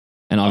summer.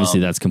 And obviously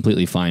that's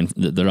completely fine.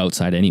 They're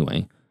outside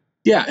anyway.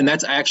 Yeah. And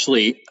that's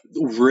actually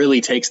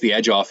really takes the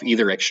edge off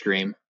either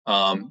extreme.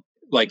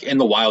 Like in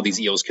the wild, these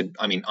eels could,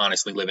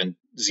 honestly live in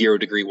 0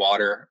 degree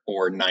water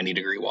or 90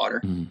 degree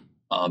water.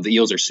 The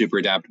eels are super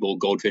adaptable.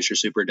 Goldfish are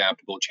super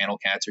adaptable. Channel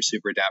cats are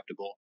super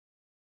adaptable.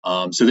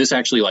 So this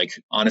actually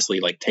honestly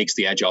takes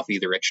the edge off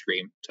either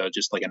extreme to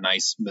just like a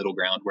nice middle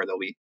ground where they'll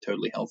be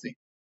totally healthy.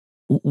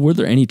 Were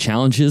there any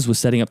challenges with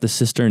setting up the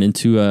cistern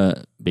into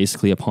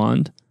basically a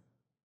pond?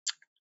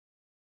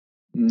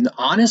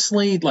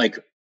 Honestly,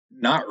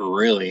 not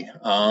really.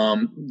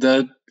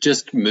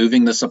 Just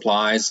moving the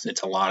supplies,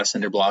 it's a lot of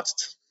cinder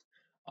blocks.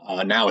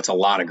 Now it's a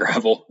lot of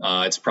gravel.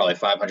 It's probably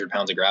 500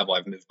 pounds of gravel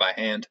I've moved by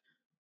hand.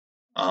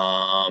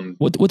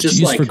 What's you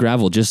use for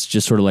gravel? Just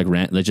sort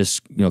of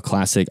just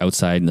classic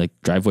outside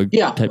driveway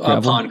type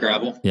gravel? Pond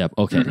gravel. Yep.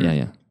 Okay.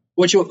 Yeah.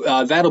 Which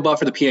that'll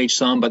buffer the pH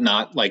some, but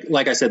not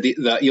like I said,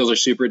 the eels are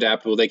super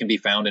adaptable. They can be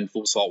found in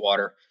full salt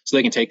water, so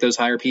they can take those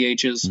higher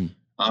pHs.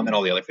 And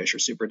all the other fish are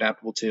super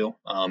adaptable too.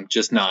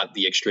 Just not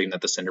the extreme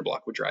that the cinder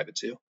block would drive it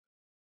to.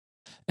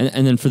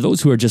 And then for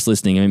those who are just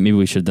listening, maybe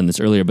we should have done this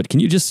earlier, but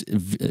can you just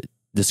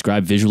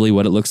describe visually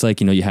what it looks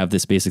like? You have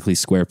this basically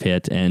square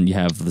pit, and you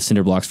have the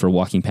cinder blocks for a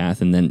walking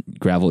path, and then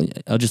gravel.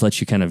 I'll just let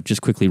you kind of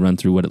just quickly run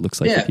through what it looks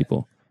like for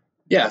people.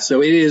 Yeah,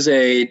 so it is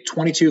a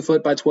 22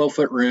 foot by 12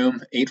 foot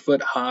room, 8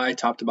 foot high,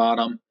 top to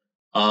bottom.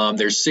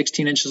 There's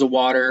 16 inches of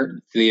water.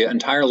 The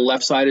entire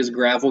left side is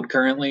graveled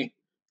currently,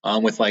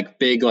 with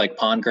big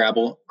pond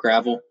gravel.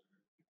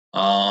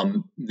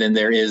 Then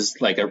there is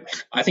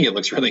I think it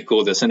looks really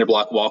cool, the cinder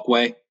block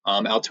walkway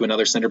out to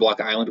another cinder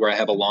block island where I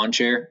have a lawn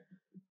chair.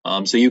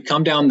 So you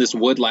come down this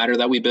wood ladder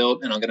that we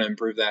built, and I'm going to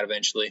improve that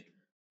eventually,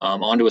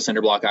 onto a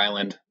cinder block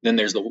island. Then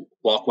there's the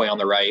walkway on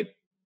the right,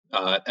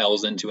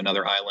 L's into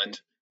another island.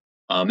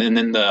 And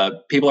then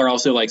the people are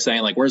also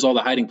saying where's all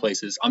the hiding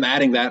places? I'm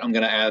adding that. I'm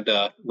going to add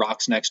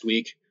rocks next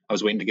week. I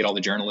was waiting to get all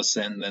the journalists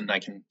in, then I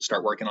can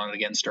start working on it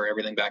again, stir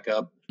everything back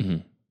up.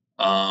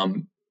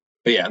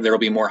 But yeah, there'll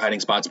be more hiding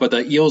spots. But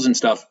the eels and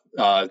stuff,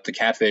 the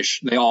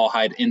catfish, they all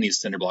hide in these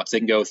cinder blocks. They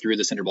can go through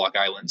the cinder block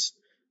islands.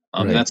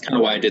 And that's kind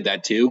of why I did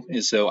that too,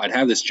 is so I'd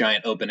have this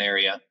giant open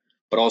area,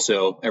 but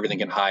also everything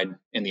can hide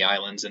in the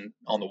islands and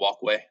on the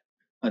walkway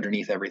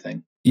underneath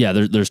everything. Yeah,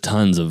 there's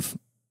tons of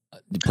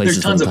places.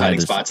 There's tons of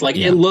hiding spots.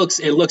 It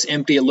looks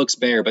empty, it looks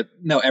bare, but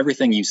no,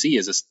 everything you see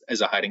is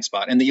a hiding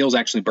spot. And the eels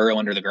actually burrow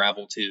under the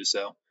gravel too.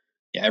 So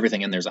yeah,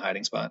 everything in there's a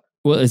hiding spot.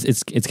 Well,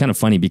 it's kind of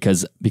funny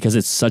because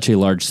it's such a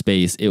large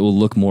space, it will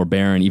look more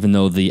barren, even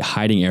though the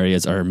hiding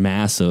areas are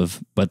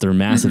massive, but they're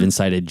massive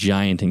inside a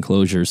giant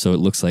enclosure. So it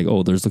looks like,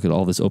 look at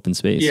all this open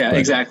space. Yeah,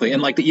 exactly.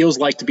 And the eels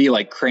like to be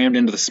crammed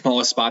into the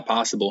smallest spot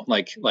possible.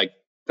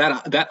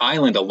 That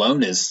island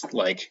alone is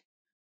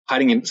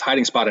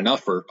hiding spot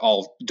enough for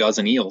all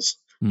dozen eels.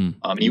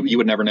 You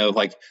would never know.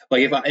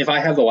 If I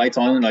have the lights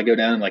on and I go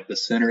down in the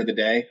center of the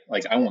day,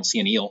 I won't see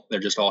an eel. They're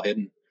just all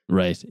hidden.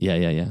 Right.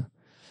 Yeah.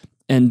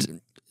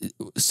 And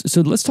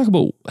so let's talk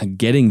about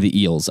getting the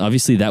eels.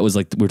 Obviously, that was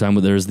we're talking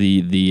about. There's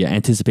the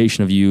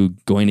anticipation of you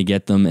going to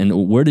get them,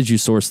 and where did you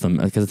source them?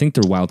 Because I think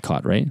they're wild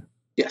caught, right?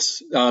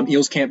 Yes,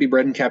 eels can't be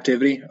bred in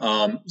captivity.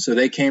 So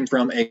they came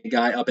from a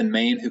guy up in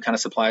Maine who kind of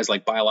supplies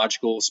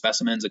biological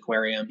specimens,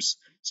 aquariums,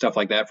 stuff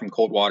like that from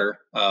cold water,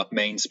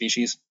 Maine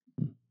species.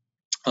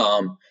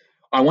 I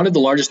wanted the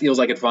largest eels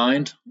I could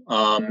find,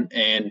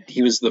 and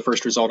he was the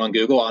first result on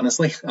Google.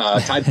 Honestly,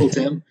 Tideful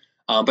Tim.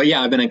 But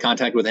yeah, I've been in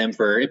contact with him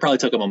it probably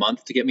took him a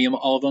month to get me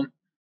all of them.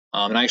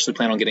 And I actually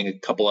plan on getting a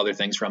couple other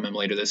things from him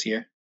later this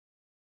year.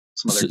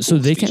 So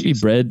they can't be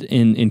bred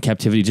in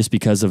captivity just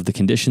because of the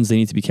conditions they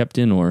need to be kept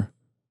in, or?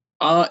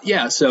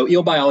 Yeah. So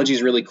eel biology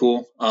is really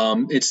cool.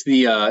 It's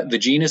the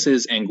genus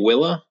is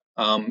Anguilla,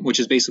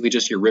 which is basically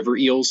just your river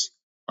eels.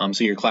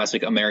 So your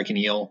classic American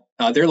eel.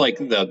 They're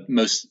the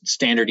most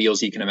standard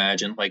eels you can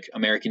imagine,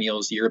 American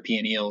eels,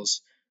 European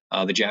eels,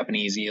 the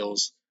Japanese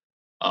eels.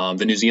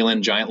 The New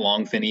Zealand giant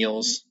longfin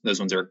eels, those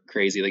ones are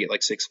crazy. They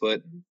get 6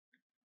 foot.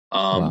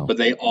 Wow. But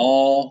they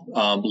all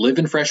live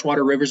in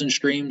freshwater rivers and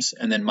streams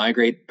and then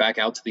migrate back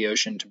out to the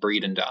ocean to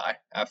breed and die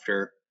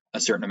after a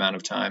certain amount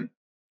of time.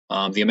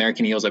 The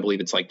American eels, I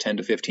believe it's like 10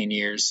 to 15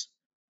 years.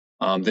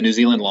 The New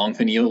Zealand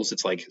longfin eels,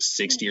 it's like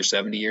 60 or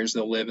 70 years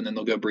they'll live, and then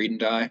they'll go breed and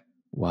die.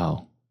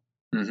 Wow.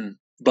 Mm-hmm.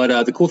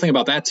 But the cool thing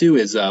about that too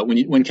is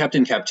when kept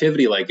in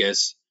captivity like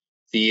this,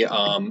 the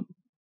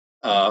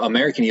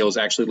American eels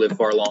actually live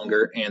far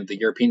longer, and the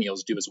European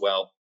eels do as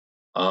well.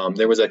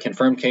 There was a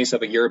confirmed case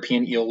of a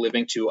European eel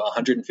living to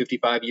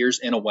 155 years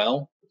in a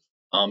well,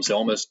 so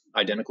almost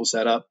identical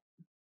setup.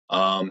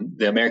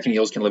 The American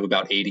eels can live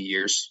about 80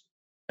 years,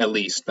 at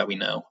least, that we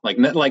know. Like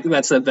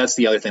that's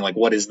the other thing. Like,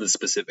 what is the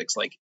specifics?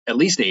 Like, at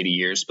least 80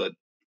 years, but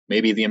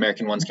maybe the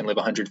American ones can live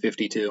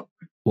 150 too.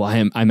 Well,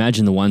 I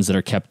imagine the ones that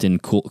are kept in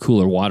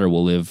cooler water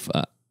will live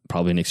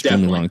probably an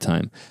extremely long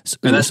time.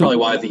 And that's probably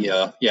why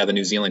the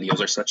New Zealand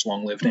eels are such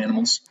long-lived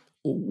animals.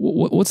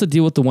 What's the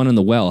deal with the one in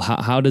the well?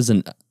 How does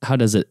an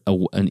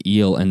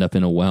eel end up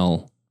in a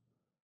well?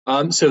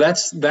 So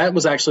that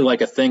was actually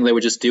like a thing they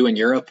would just do in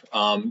Europe,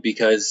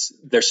 because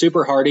they're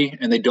super hardy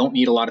and they don't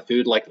need a lot of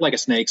food, like a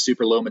snake,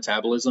 super low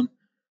metabolism.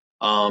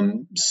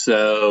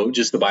 So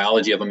just the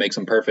biology of them makes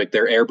them perfect.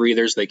 They're air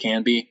breathers. They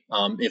can be,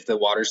 if the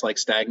water's like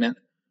stagnant.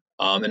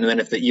 And then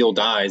if the eel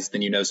dies,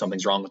 then you know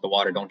something's wrong with the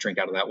water. Don't drink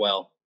out of that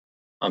well.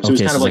 So it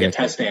was kind of like a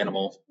test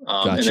animal.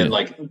 Gotcha. And then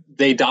like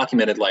they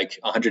documented like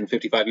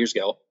 155 years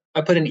ago, I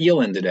put an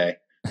eel in today.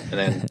 And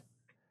then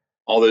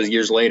all those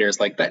years later, it's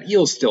like that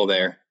eel's still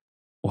there.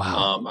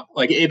 Wow.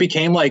 Like it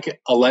became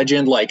like a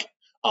legend, like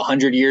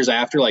 100 years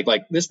after, like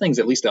this thing's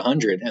at least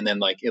 100. And then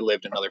like it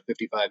lived another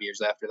 55 years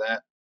after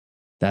that.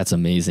 That's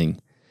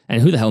amazing.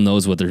 And who the hell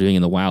knows what they're doing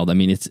in the wild? I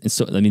mean, this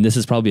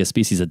is probably a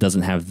species that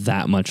doesn't have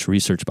that much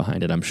research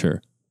behind it, I'm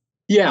sure.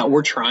 Yeah,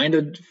 we're trying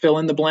to fill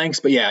in the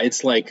blanks, but yeah,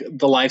 it's like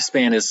the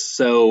lifespan is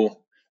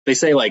they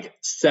say like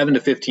 7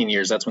 to 15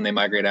 years. That's when they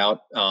migrate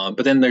out.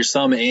 But then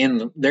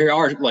there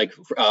are like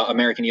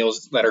American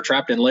eels that are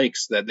trapped in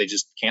lakes that they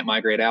just can't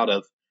migrate out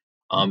of,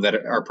 that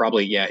are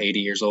probably, 80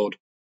 years old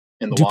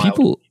in the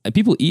wild.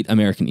 People eat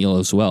American eel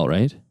as well,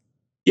 right?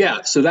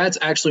 Yeah. So that's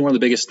actually one of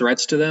the biggest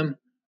threats to them.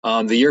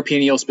 The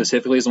European eel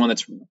specifically is the one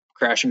that's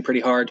crashing pretty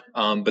hard.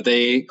 But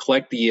they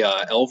collect the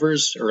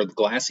elvers or the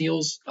glass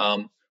eels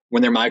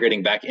when they're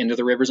migrating back into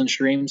the rivers and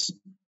streams.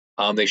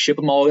 They ship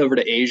them all over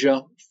to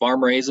Asia,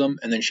 farm raise them,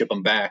 and then ship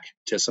them back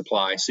to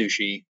supply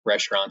sushi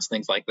restaurants,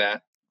 things like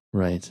that.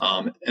 Right.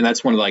 And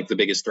that's one of like the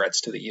biggest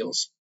threats to the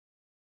eels.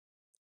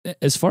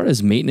 As far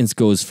as maintenance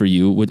goes for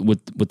you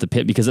with the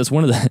pit, because that's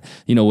one of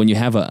the, when you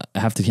have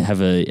to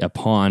have a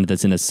pond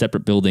that's in a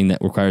separate building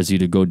that requires you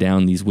to go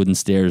down these wooden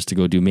stairs to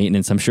go do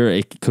maintenance. I'm sure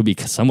it could be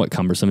somewhat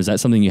cumbersome. Is that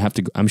something you have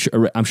to, I'm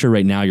sure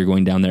right now you're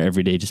going down there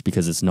every day just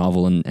because it's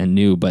novel and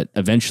new, but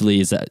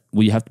eventually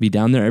will you have to be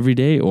down there every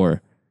day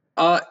or?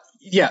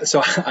 Yeah,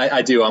 so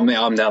I do.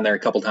 I'm down there a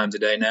couple times a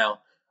day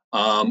now.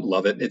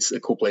 Love it. It's a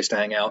cool place to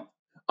hang out.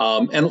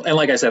 And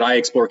like I said, I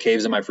explore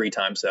caves in my free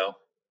time, so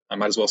I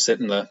might as well sit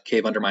in the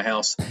cave under my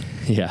house.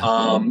 Yeah.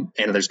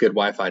 And there's good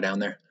Wi-Fi down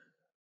there.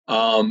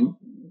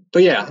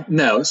 But yeah,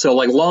 no. So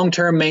like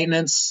long-term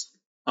maintenance,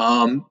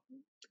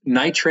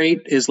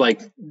 nitrate is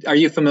like, are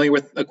you familiar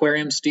with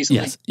aquariums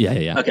decently? Yes.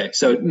 Yeah. Okay.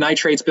 So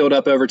nitrates build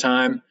up over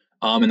time.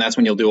 And that's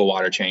when you'll do a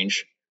water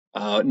change.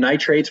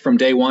 Nitrates from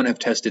day one have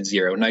tested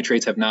 0.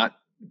 Nitrates have not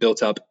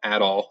built up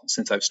at all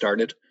since I've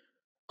started.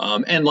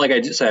 And like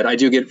I just said, I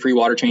do get free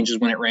water changes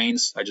when it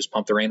rains. I just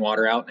pump the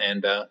rainwater out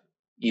and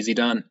easy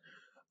done.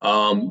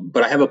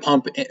 But I have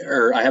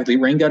I have the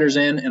rain gutters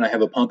in and I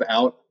have a pump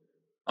out.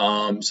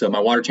 So my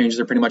water changes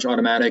are pretty much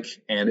automatic.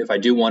 And if I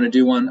do want to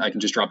do one, I can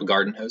just drop a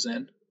garden hose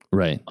in.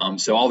 Right.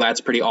 So all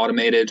that's pretty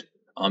automated.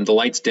 The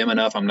light's dim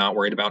enough. I'm not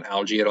worried about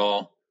algae at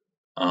all.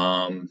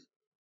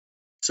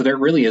 So there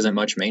really isn't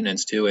much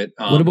maintenance to it.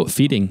 What about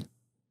feeding?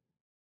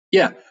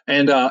 Yeah.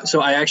 And,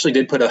 so I actually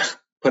did put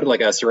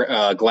like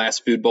a glass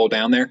food bowl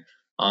down there.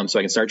 So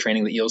I can start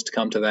training the eels to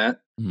come to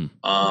that.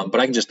 But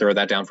I can just throw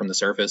that down from the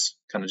surface,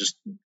 kind of just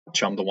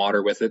chum the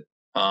water with it.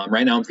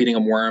 Right now I'm feeding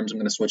them worms. I'm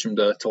going to switch them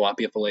to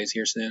tilapia fillets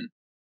here soon.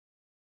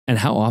 And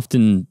how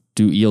often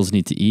do eels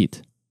need to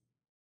eat?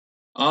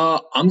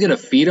 I'm going to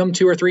feed them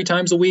 2 or 3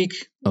 times a week.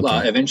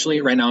 Okay. Eventually.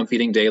 Right now I'm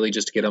feeding daily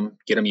just to get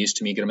them used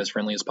to me, get them as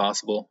friendly as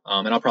possible.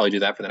 And I'll probably do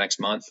that for the next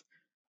month.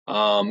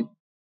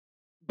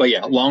 But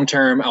yeah, long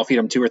term, I'll feed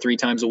them 2 or 3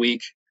 times a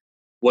week.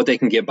 What they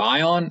can get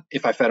by on,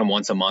 if I fed them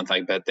once a month,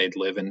 I bet they'd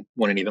live and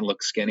wouldn't even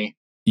look skinny.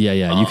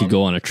 Yeah. You could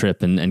go on a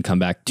trip and come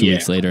back 2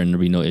 weeks later and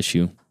there'd be no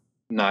issue.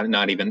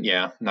 Not even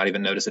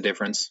notice a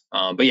difference.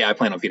 But yeah, I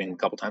plan on feeding them a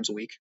couple times a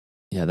week.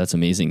 Yeah, that's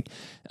amazing.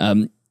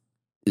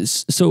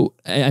 So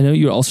I know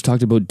you also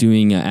talked about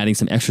doing adding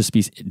some extra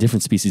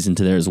different species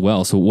into there as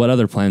well. So what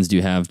other plans do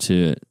you have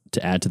to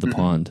add to the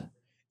pond?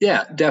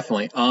 Yeah,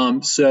 definitely.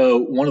 So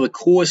one of the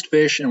coolest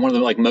fish and one of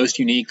the like most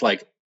unique,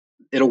 like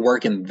it'll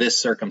work in this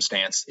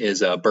circumstance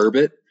is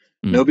burbot.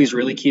 Nobody's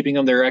really keeping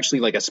them. They're actually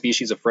like a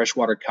species of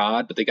freshwater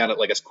cod, but they got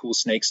like a cool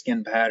snake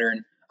skin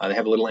pattern. They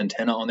have a little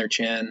antenna on their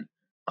chin.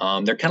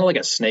 They're kind of like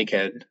a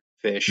snakehead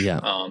fish,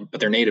 but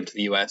they're native to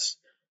the U.S.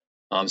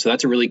 So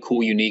that's a really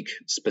cool, unique,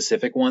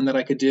 specific one that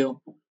I could do.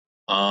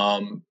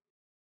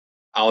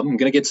 I'm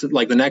gonna get to,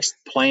 like, the next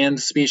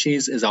planned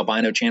species is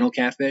albino channel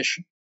catfish.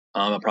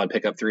 I'll probably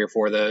pick up 3 or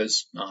 4 of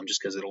those,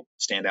 just because it'll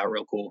stand out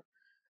real cool.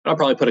 I'll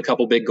probably put a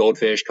couple big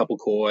goldfish, couple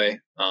koi,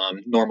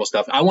 normal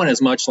stuff. I want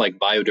as much like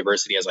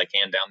biodiversity as I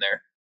can down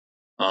there.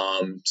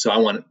 So I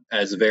want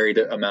as varied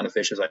amount of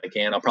fish as I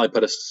can. I'll probably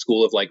put a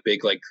school of like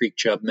big, like creek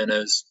chub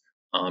minnows,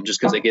 just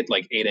because they get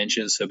like 8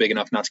 inches, so big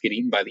enough not to get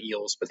eaten by the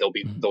eels, but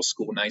they'll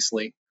school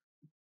nicely.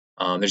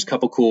 There's a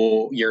couple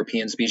cool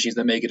European species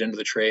that make it into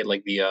the trade,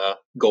 like the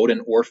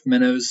golden orf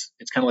minnows.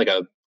 It's kind of like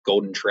a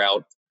golden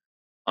trout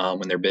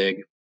when they're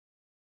big.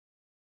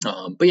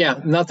 But yeah,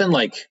 nothing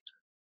like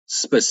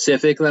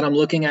specific that I'm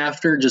looking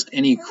after, just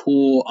any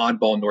cool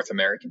oddball North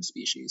American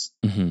species.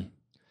 Mm-hmm.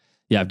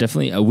 Yeah,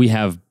 definitely. We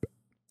have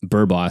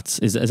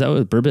burbots. Is that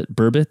what burbot?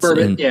 Burbits?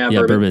 Burbot,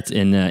 burbots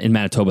in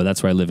Manitoba.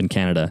 That's where I live in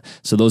Canada.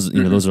 So those,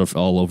 those are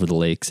all over the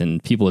lakes,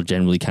 and people are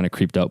generally kind of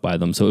creeped out by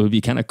them. So it would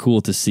be kind of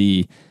cool to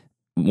see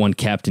one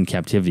kept in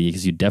captivity,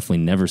 because you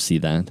definitely never see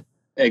that.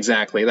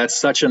 Exactly. That's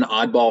such an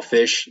oddball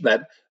fish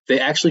that they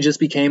actually just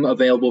became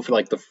available for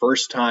like the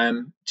first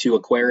time to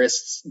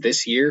aquarists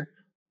this year.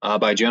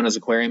 By Jonah's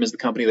Aquarium is the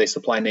company. They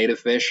supply native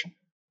fish.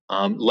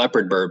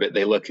 Leopard burbot.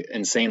 They look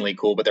insanely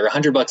cool, but they're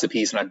 $100 a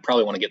piece, and I'd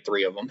probably want to get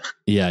 3 of them.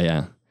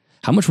 Yeah.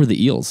 How much were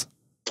the eels?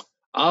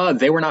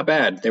 They were not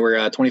bad. They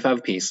were 25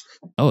 a piece.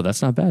 Oh,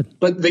 that's not bad.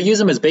 But they use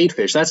them as bait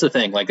fish. That's the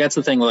thing. Like,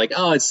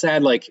 oh, it's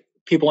sad. Like,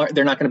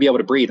 they're not going to be able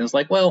to breed. And it's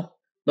like, well,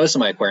 most of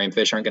my aquarium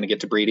fish aren't going to get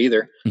to breed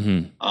either.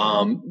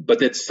 Mm-hmm.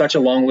 But it's such a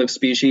long-lived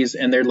species,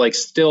 and they're like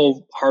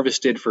still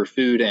harvested for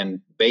food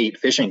and bait,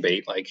 fishing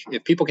bait. Like,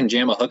 if people can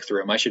jam a hook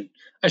through them, I should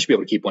be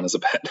able to keep one as a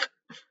pet.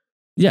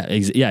 Yeah,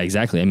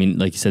 exactly. I mean,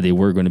 like you said, they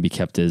were going to be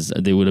kept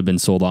they would have been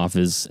sold off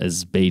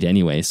as bait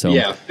anyway. So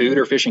yeah, food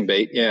or fishing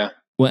bait. Yeah.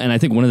 Well, and I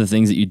think one of the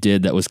things that you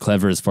did that was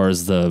clever as far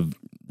as the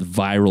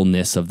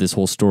viralness of this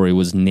whole story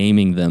was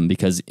naming them,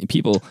 because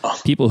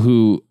people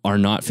who are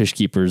not fish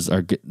keepers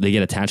they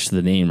get attached to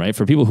the name, right?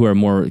 For people who are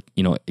more,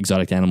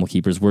 exotic animal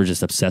keepers, we're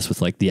just obsessed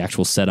with like the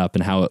actual setup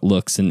and how it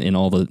looks and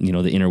all the,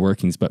 the inner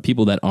workings. But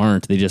people that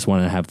aren't, they just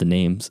want to have the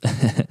names.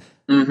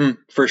 Mm-hmm,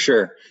 for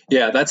sure.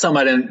 Yeah, that's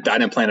something I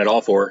didn't plan at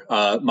all for.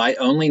 My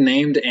only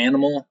named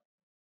animal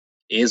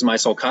is my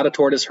sulcata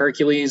tortoise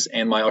Hercules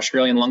and my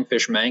Australian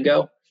lungfish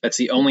Mango. That's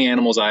the only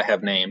animals I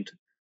have named.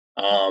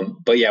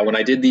 But yeah, when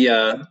I did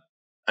the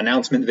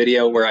announcement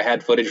video where I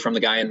had footage from the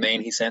guy in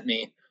Maine he sent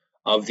me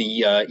of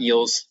the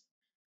eels,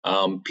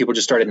 people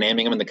just started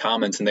naming them in the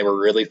comments, and they were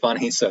really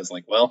funny. So I was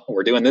like, well,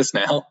 we're doing this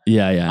now.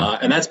 Yeah.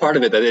 And that's part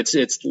of it, that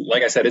it's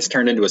like I said, it's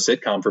turned into a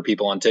sitcom for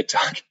people on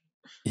TikTok.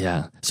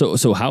 Yeah. So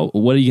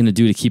what are you going to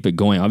do to keep it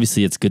going?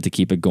 Obviously, it's good to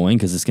keep it going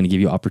because it's going to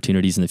give you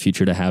opportunities in the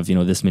future to have,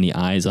 this many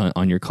eyes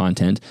on your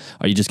content.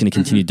 Are you just going to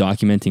continue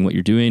documenting what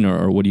you're doing,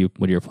 or what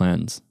are your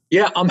plans?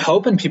 Yeah, I'm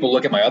hoping people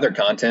look at my other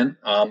content.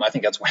 I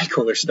think that's way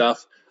cooler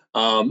stuff.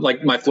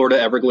 Like my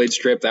Florida Everglades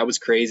trip, that was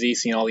crazy.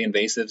 Seeing all the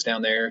invasives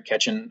down there,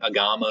 catching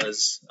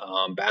agamas,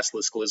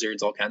 basilisk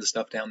lizards, all kinds of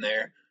stuff down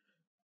there.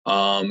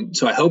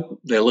 So I hope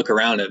they look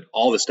around at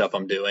all the stuff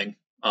I'm doing.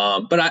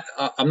 But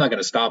I'm not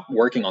going to stop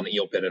working on the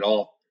eel pit at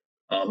all.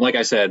 Like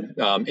I said,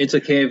 it's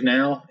a cave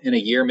now. In a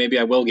year, maybe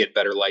I will get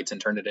better lights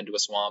and turn it into a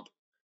swamp.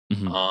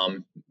 Mm-hmm.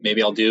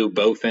 Maybe I'll do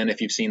bowfin,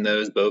 if you've seen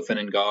those, bowfin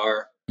and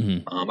gar.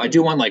 Mm-hmm. I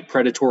do want like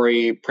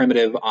predatory,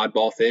 primitive,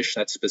 oddball fish.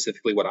 That's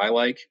specifically what I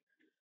like.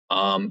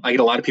 I get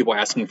a lot of people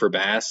asking for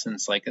bass, and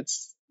it's like,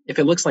 if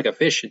it looks like a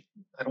fish,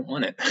 I don't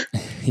want it.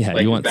 Yeah,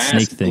 like you want bass,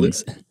 snake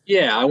things.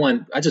 Yeah,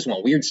 I just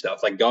want weird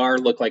stuff. Like gar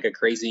look like a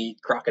crazy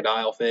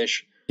crocodile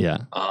fish. Yeah.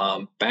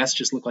 Bass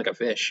just look like a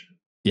fish.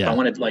 Yeah. I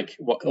wanted like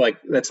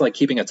that's like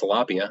keeping a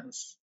tilapia.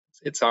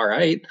 It's all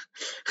right.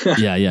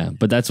 Yeah.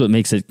 But that's what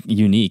makes it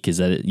unique, is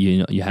that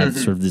you have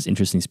sort of this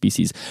interesting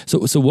species.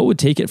 So what would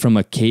take it from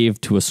a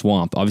cave to a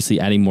swamp? Obviously,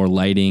 adding more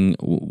lighting.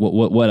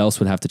 What else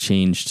would have to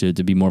change to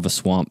be more of a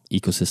swamp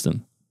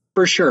ecosystem?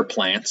 For sure,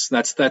 plants.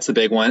 That's the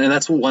big one, and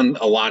that's one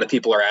a lot of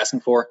people are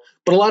asking for.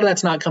 But a lot of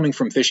that's not coming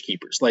from fish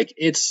keepers. Like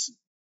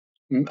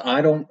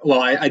I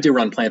do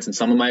run plants in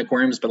some of my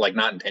aquariums, but like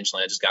not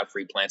intentionally. I just got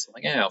free plants. I'm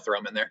like, yeah, I'll throw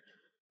them in there.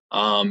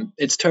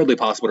 It's totally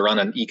possible to run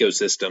an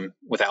ecosystem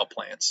without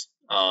plants.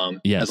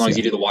 As long as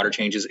you do the water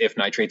changes, if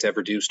nitrates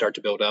ever do start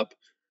to build up,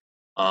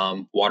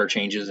 water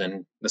changes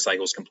and the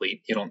cycle's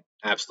complete. You don't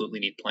absolutely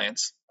need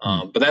plants.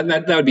 But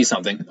that would be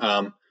something.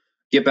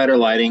 Get better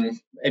lighting.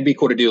 It'd be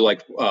cool to do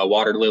like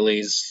water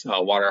lilies,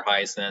 water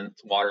hyacinth,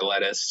 water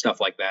lettuce, stuff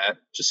like that.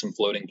 Just some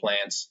floating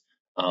plants.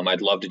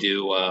 I'd love to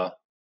do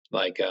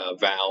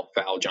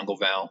jungle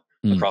val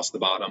across the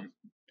bottom.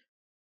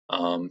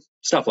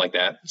 Stuff like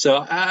that. So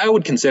I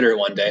would consider it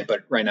one day,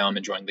 but right now I'm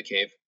enjoying the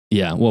cave.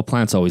 Yeah, well,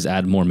 plants always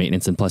add more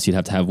maintenance, and plus you'd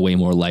have to have way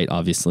more light,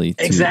 obviously.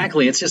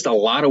 Exactly. It's just a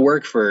lot of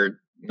work for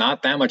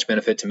not that much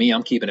benefit to me.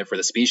 I'm keeping it for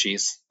the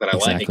species that I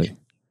like.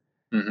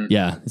 Mm-hmm.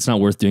 Yeah, it's not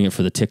worth doing it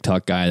for the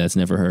TikTok guy that's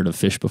never heard of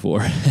fish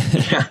before.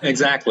 Yeah,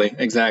 exactly.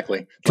 Like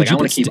I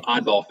want to keep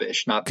oddball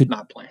fish, not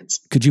plants.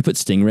 Could you put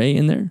stingray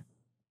in there?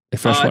 A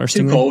freshwater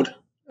too stingray? cold.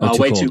 Oh,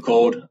 Way too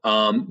cold.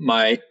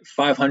 My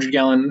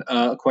 500-gallon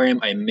aquarium,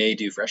 I may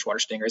do freshwater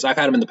stingrays. I've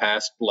had them in the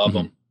past. Love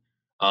them.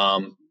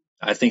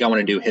 I think I want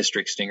to do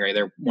Hystrix stingray.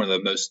 They're one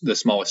of the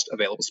smallest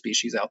available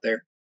species out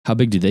there. How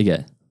big do they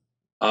get?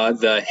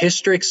 The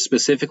Hystrix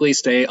specifically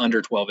stay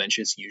under 12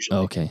 inches usually.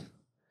 Oh, okay.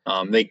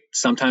 They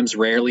sometimes,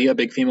 rarely, a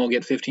big female will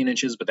get 15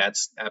 inches, but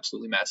that's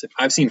absolutely massive.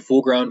 I've seen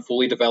full-grown,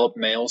 fully developed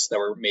males that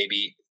were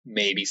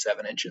maybe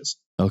 7 inches.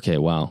 Okay,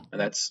 wow.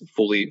 And that's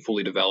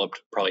fully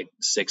developed, probably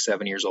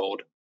 6-7 years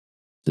old.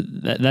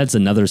 That's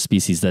another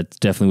species that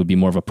definitely would be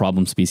more of a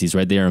problem species,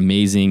 right? They are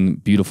amazing,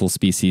 beautiful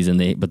species,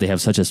 but they have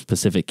such a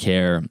specific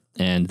care,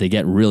 and they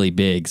get really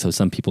big. So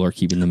some people are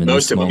keeping them in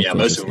most of them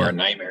are a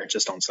nightmare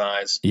just on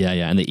size. Yeah,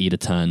 and they eat a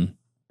ton.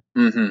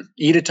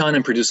 Eat a ton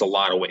and produce a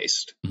lot of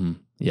waste.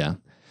 Yeah,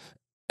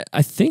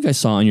 I think I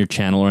saw on your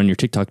channel or on your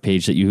TikTok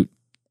page that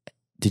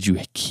did you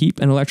keep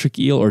an electric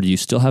eel, or do you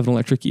still have an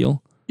electric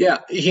eel? Yeah,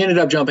 he ended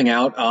up jumping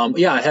out.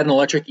 I had an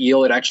electric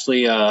eel. It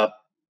actually.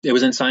 It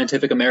was in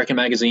Scientific American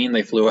magazine.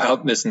 They flew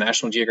out. This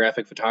National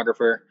Geographic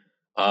photographer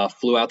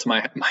flew out to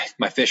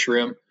my fish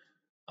room.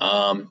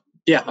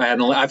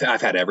 I've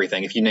had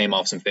everything. If you name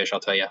off some fish, I'll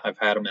tell you. I've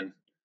had them and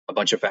a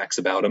bunch of facts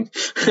about them.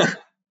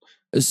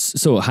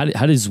 So how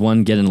does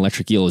one get an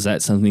electric eel? Is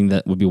that something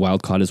that would be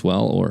wild caught as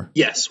well, or?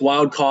 Yes,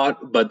 wild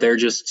caught, but they're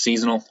just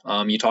seasonal.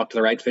 You talk to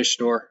the right fish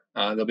store,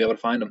 they'll be able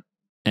to find them.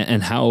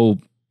 And how?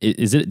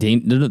 Is it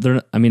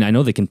dangerous? I mean, I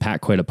know they can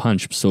pack quite a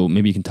punch, so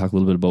maybe you can talk a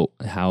little bit about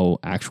how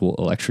actual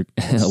electric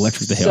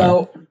they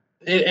are.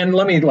 And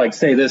let me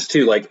say this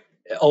too,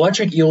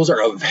 electric eels are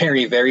a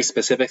very, very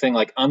specific thing.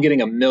 I'm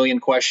getting a million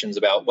questions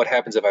about what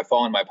happens if I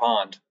fall in my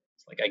pond.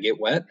 It's I get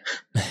wet.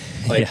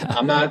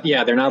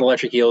 They're not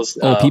electric eels.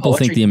 People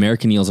think the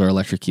American eels are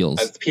electric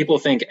eels. People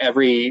think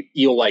every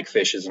eel-like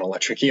fish is an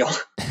electric eel.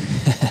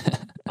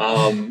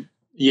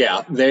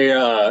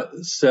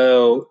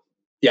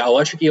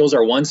 Electric eels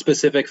are one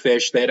specific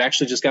fish that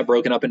actually just got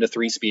broken up into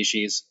 3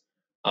 species.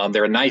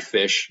 They're a knife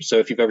fish. So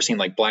if you've ever seen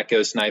black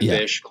ghost knife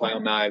fish,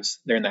 clown knives,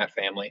 they're in that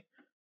family.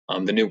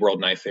 The New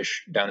World knife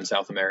fish down in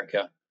South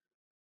America.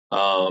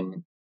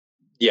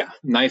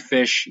 Knife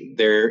fish.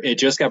 It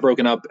just got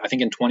broken up, I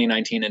think in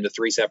 2019, into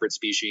 3 separate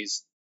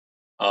species.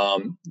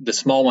 The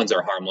small ones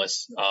are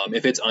harmless.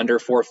 If it's under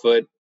 4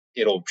 foot,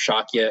 it'll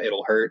shock you,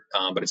 it'll hurt,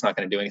 but it's not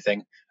going to do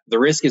anything. The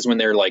risk is when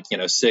they're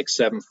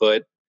 6-7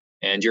 foot.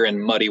 And you're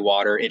in muddy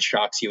water, it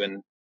shocks you,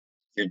 and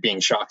you're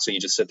being shocked, so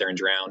you just sit there and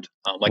drowned.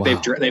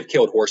 They've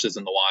killed horses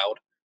in the wild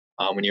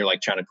when you're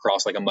trying to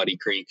cross a muddy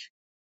creek.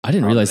 I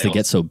didn't realize they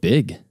get so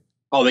big.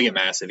 Oh, they get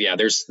massive. Yeah,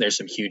 there's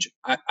some huge.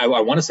 I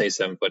want to say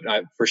 7 foot,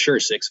 for sure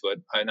 6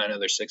 foot. I know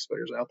there's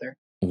 6-footers out there.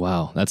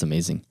 Wow, that's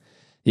amazing.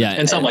 Yeah,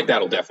 and something like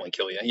that will definitely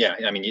kill you. Yeah,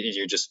 I mean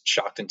you're just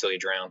shocked until you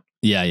drown.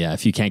 Yeah.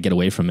 If you can't get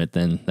away from it,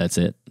 then that's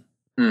it.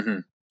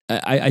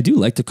 I do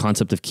like the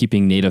concept of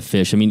keeping native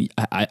fish. I mean,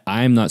 I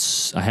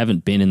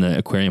haven't been in the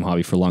aquarium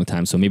hobby for a long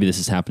time, so maybe this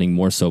is happening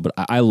more so, but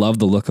I love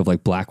the look of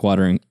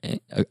blackwater and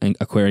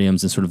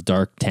aquariums and sort of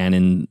dark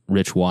tannin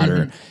rich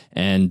water.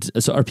 And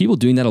so are people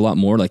doing that a lot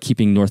more,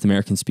 keeping North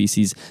American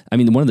species? I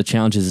mean, one of the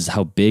challenges is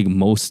how big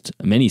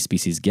many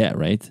species get,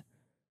 right?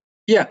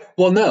 Yeah.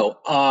 Well,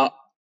 no.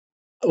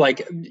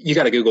 You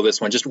got to Google this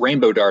one, just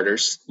rainbow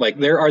darters.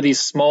 There are these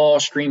small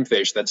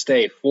streamfish that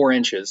stay 4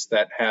 inches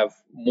that have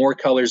more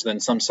colors than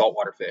some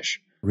saltwater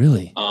fish.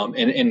 Really?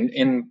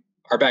 In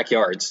our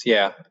backyards.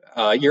 Yeah.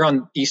 You're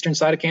on eastern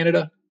side of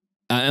Canada?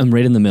 I'm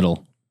right in the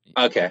middle.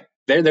 Okay.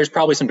 There's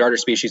probably some darter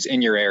species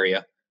in your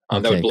area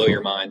that would blow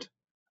your mind.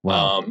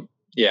 Wow.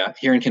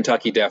 Here in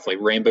Kentucky, definitely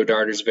rainbow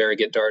darters,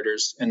 variegated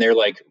darters. And they're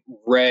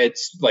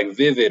reds,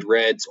 vivid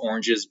reds,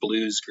 oranges,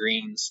 blues,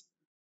 greens.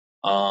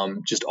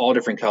 Just all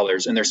different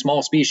colors, and they're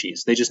small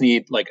species. They just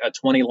need a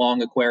 20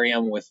 long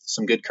aquarium with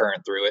some good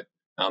current through it,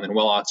 and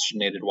well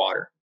oxygenated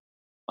water.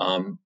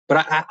 But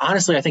I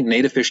honestly, I think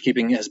native fish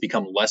keeping has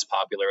become less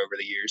popular over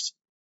the years.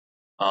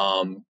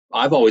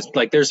 I've always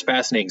there's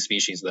fascinating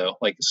species though,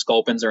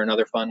 sculpins are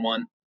another fun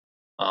one.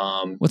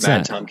 What's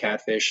Mad that? Tom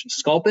catfish.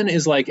 Sculpin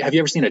is have you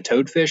ever seen a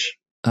toadfish?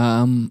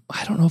 I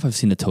don't know if I've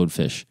seen a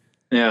toadfish.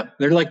 Yeah,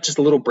 they're just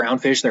a little brown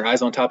fish. Their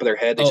eyes on top of their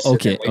head. They just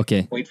sit there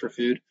and wait for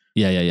food.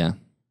 Yeah.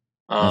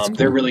 Cool.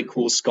 They're really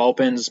cool.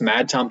 Sculpins,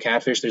 Mad Tom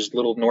catfish. There's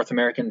little North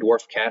American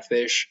dwarf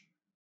catfish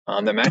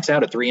that max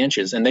out at 3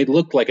 inches, and they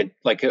look like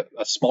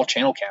a small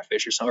channel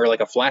catfish or something, or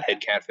a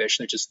flathead catfish.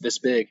 They're just this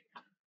big.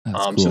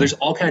 Cool. So there's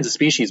all kinds of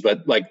species,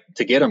 but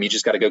to get them, you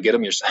just got to go get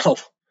them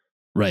yourself.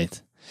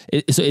 Right.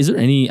 So is there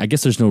any? I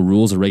guess there's no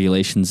rules or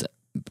regulations.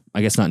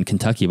 I guess not in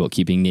Kentucky about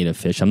keeping native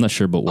fish. I'm not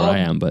sure about where I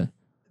am, but.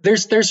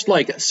 There's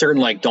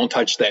certain don't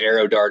touch the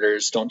arrow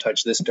darters, don't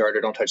touch this darter,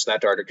 don't touch that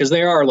darter, because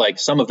they are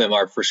some of them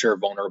are for sure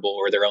vulnerable,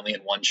 or they're only in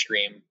one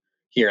stream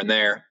here and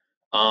there.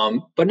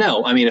 But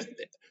no, I mean, if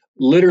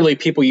literally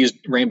people use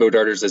rainbow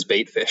darters as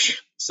bait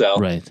fish, so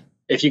right.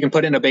 If you can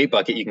put it in a bait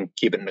bucket, you can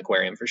keep it in an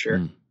aquarium for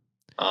sure.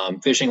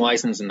 Fishing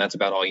license, and that's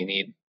about all you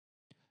need.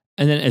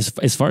 And then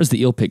as far as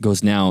the eel pit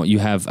goes now, you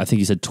have, I think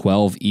you said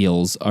 12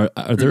 eels. Are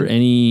there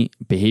any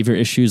behavior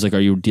issues?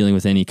 Are you dealing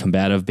with any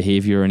combative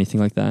behavior or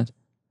anything like that?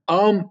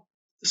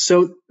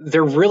 So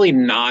they're really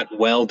not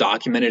well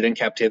documented in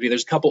captivity.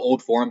 There's a couple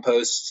old forum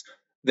posts.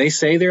 They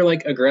say they're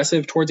like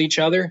aggressive towards each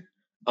other,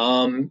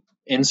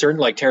 in certain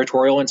like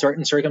territorial in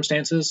certain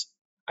circumstances.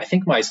 I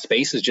think my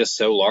space is just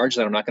so large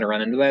that I'm not going to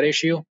run into that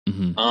issue.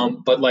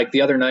 But like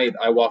the other night,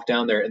 I walked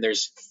down there and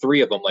there's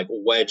 3 of them like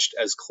wedged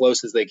as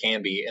close as they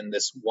can be in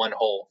this one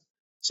hole.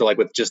 So like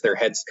with just their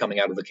heads coming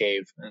out of the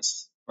cave,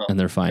 And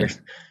they're fine.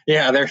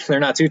 They're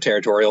not too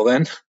territorial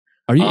then.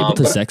 Are you able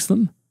to sex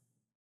them?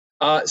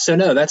 So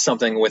no, that's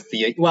something with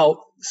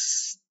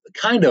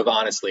kind of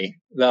honestly.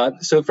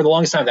 So for the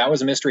longest time, that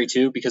was a mystery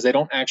too, because they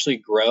don't actually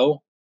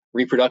grow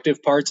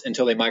reproductive parts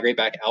until they migrate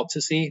back out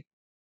to sea.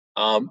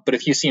 But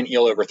if you see an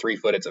eel over 3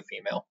 foot, it's a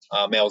female.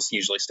 Males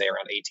usually stay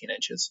around 18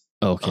 inches.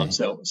 Okay.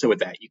 So with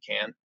that, you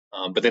can.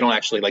 But they don't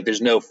actually, like,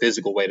 there's no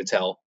physical way to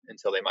tell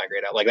until they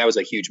migrate out. Like, that was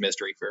a huge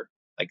mystery for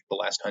like the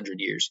last 100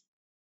 years.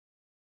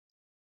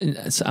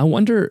 So I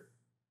wonder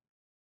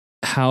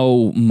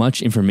how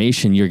much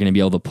information you're going to be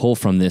able to pull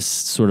from this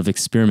sort of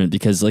experiment,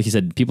 because like you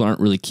said, people aren't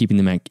really keeping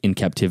them in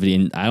captivity,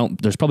 and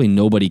there's probably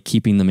nobody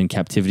keeping them in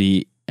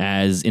captivity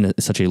as in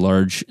such a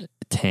large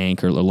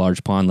tank or a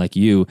large pond like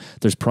you.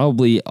 There's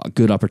probably a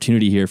good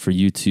opportunity here for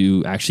you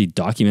to actually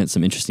document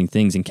some interesting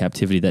things in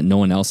captivity that no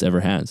one else ever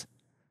has.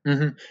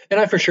 Mm-hmm. And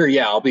I for sure,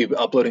 I'll be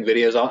uploading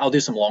videos. I'll do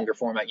some longer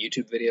format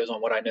YouTube videos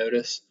on what I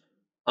notice.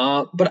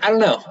 But I don't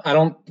know. I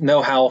don't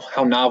know how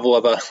novel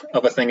of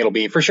a thing it'll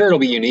be. For sure, it'll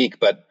be unique,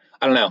 but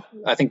I don't know.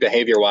 I think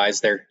behavior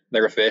wise, they're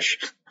a fish.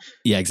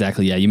 Yeah,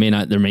 exactly.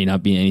 Yeah, there may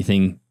not be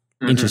anything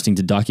interesting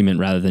to document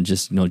rather than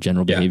just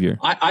general behavior.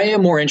 I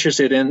am more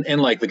interested in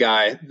like the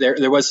guy.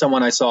 There was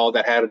someone I saw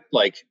that had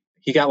like,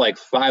 he got like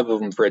 5 of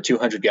them for a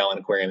 200-gallon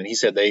aquarium, and he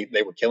said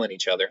they were killing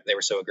each other. They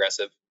were so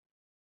aggressive.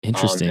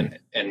 Interesting.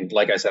 And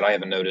like I said, I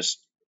haven't noticed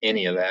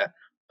any of that.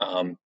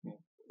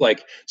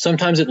 Like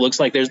sometimes it looks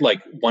like there's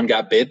like one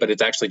got bit, but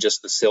it's actually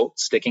just the silt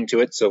sticking to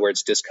it, so where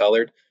it's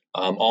discolored.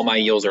 All my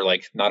eels are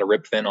like not a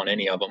rip fin on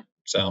any of them.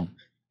 So,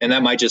 and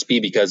that might just be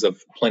because of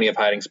plenty of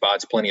hiding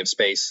spots, plenty of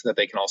space that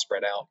they can all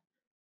spread out.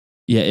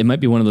 Yeah, it might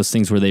be one of those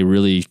things where they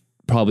really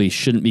probably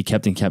shouldn't be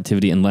kept in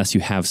captivity unless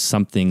you have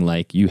something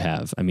like you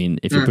have. I mean,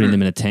 if you're putting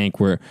them in a tank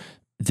where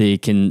they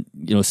can,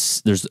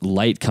 there's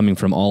light coming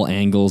from all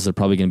angles, they're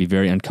probably going to be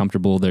very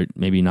uncomfortable. They're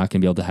maybe not going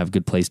to be able to have a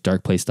good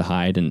dark place to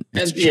hide. And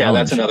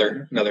that's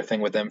another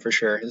thing with them for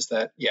sure, is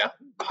that,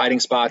 hiding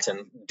spots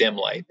and dim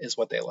light is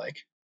what they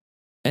like.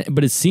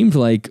 But it seemed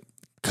like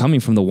coming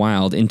from the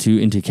wild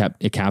into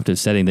a captive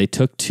setting, they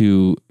took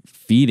to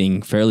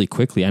feeding fairly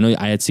quickly. I know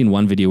I had seen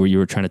one video where you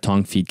were trying to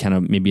tongue feed kind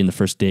of maybe in the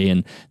first day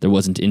and there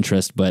wasn't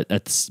interest, but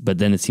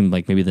then it seemed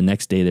like maybe the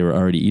next day they were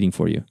already eating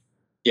for you.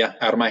 Yeah,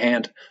 out of my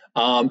hand.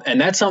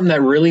 And that's something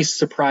that really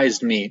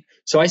surprised me.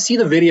 So I see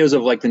the videos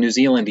of like the New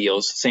Zealand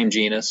eels, same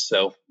genus,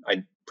 so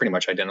pretty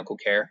much identical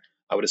care,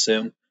 I would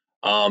assume.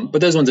 But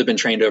those ones have been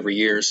trained over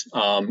years.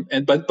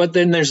 But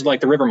then there's like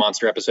the River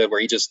Monster episode where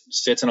he just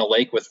sits in a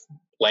lake with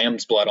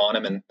lamb's blood on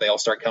him and they all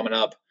start coming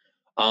up.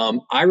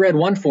 I read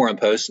one forum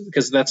post,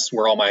 because that's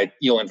where all my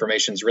eel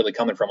information is really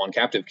coming from on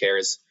captive care,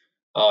 is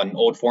an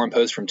old forum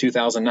post from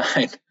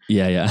 2009.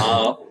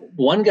 Yeah.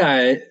 One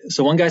guy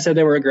said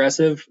they were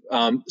aggressive.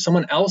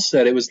 Someone else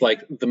said it was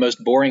like the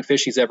most boring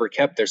fish he's ever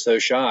kept. They're so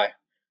shy.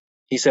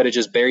 He said it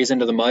just buries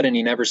into the mud and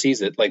he never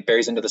sees it, like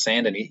buries into the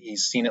sand, and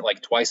he's seen it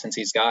like twice since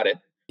he's got it.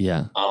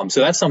 Yeah.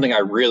 So that's something I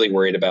really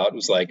worried about. It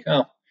was like,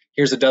 oh,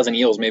 here's a dozen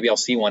eels. Maybe I'll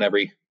see one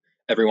every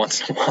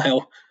once in a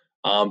while.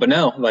 But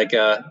no, like,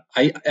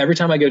 every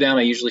time I go down,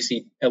 I usually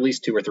see at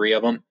least 2 or 3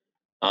 of them.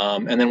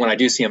 And then when I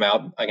do see them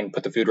out, I can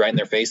put the food right in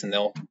their face and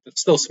they'll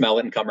still smell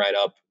it and come right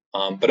up.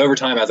 But over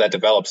time, as that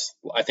develops,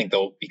 I think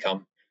they'll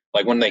become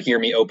like, when they hear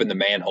me open the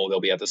manhole,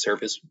 they'll be at the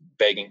surface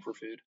begging for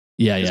food.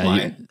 Yeah.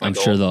 I'm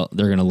sure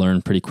they're going to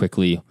learn pretty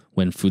quickly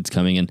when food's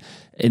coming in.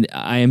 And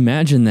I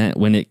imagine that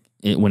when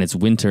it's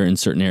winter in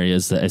certain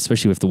areas,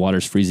 especially if the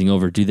water's freezing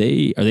over, are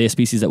they a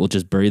species that will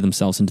just bury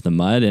themselves into the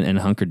mud and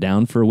hunker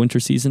down for a winter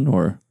season,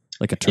 or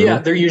like a turtle? Yeah,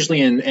 they're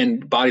usually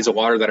in bodies of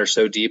water that are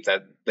so deep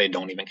that they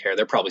don't even care.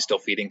 They're probably still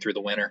feeding through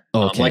the winter.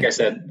 Okay. Like I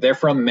said, they're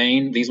from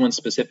Maine, these ones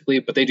specifically,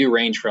 but they do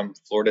range from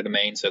Florida to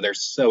Maine. So they're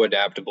so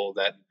adaptable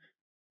that,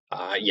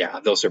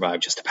 they'll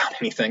survive just about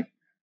anything.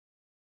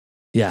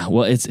 Yeah,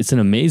 well, it's an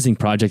amazing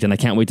project, and I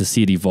can't wait to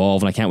see it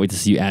evolve, and I can't wait to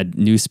see you add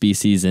new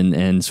species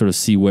and sort of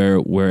see where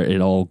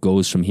it all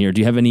goes from here. Do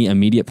you have any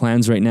immediate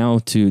plans right now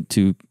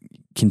to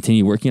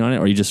continue working on it,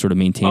 or are you just sort of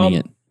maintaining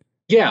it?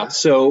 Yeah,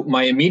 so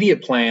my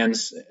immediate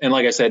plans, and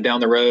like I said, down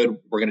the road,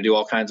 we're going to do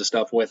all kinds of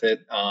stuff with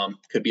it.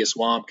 Could be a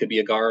swamp, could be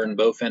a garden,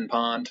 bowfin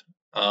pond.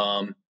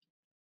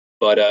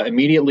 But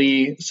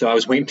immediately, so I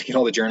was waiting to get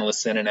all the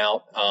journalists in and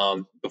out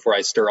before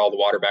I stir all the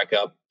water back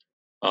up.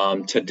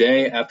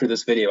 Today, after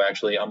this video,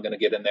 actually, I'm going to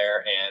get in there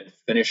and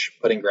finish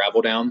putting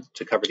gravel down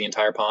to cover the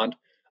entire pond.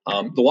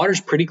 The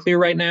water's pretty clear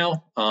right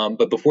now,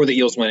 but before the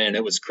eels went in,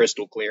 it was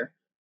crystal clear.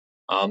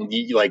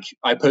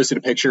 I posted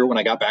a picture when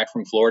I got back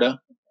from Florida,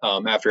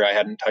 after I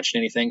hadn't touched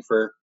anything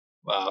for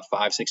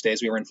 5-6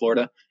 days we were in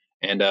Florida,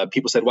 and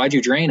people said, "Why'd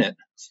you drain it?"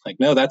 It's like,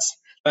 no, that's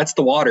that's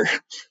the water.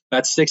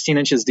 That's 16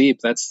 inches deep.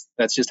 That's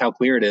just how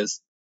clear it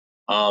is.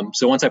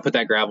 So once I put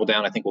that gravel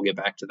down, I think we'll get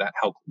back to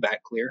how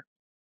that clear.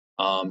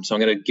 So I'm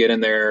going to get in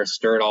there,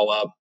 stir it all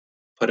up,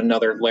 put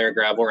another layer of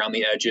gravel around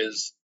the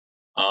edges.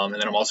 And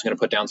then I'm also going to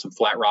put down some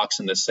flat rocks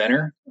in the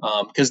center.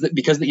 Because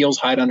the eels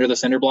hide under the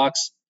cinder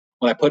blocks,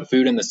 when I put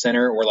food in the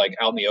center or like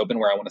out in the open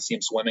where I want to see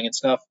them swimming and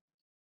stuff,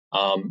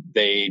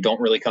 they don't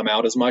really come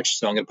out as much.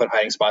 So I'm going to put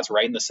hiding spots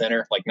right in the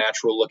center, like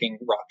natural looking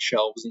rock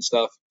shelves and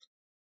stuff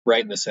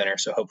right in the center.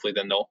 So hopefully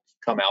then they'll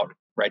come out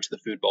right to the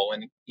food bowl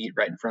and eat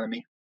right in front of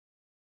me.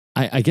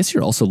 I guess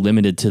you're also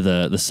limited to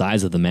the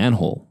size of the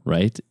manhole,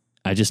 right?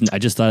 I just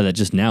thought of that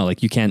just now.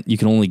 Like you can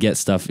only get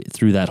stuff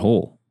through that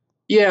hole.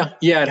 Yeah.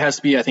 It has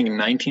to be, I think,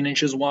 19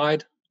 inches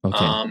wide.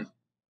 Okay.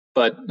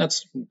 But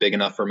that's big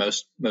enough for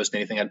most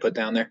anything I'd put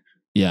down there.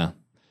 Yeah.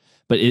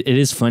 But it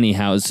is funny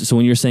how, so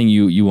when you're saying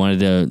you wanted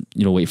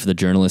to, wait for the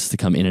journalists to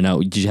come in and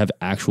out, did you have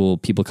actual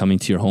people coming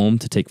to your home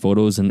to take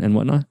photos and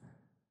whatnot?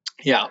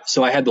 Yeah.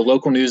 So I had the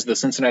local news, the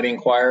Cincinnati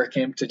Enquirer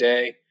came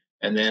today.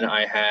 And then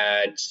I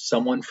had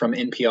someone from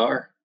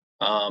NPR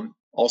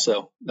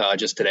also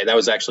just today. That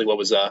was actually what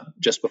was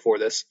just before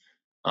this.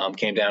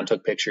 Came down,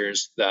 took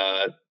pictures.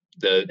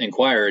 The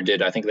Enquirer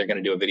did, I think they're going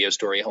to do a video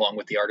story along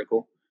with the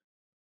article.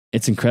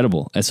 It's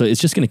incredible. So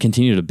it's just going to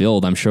continue to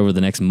build, I'm sure, over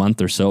the next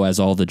month or so as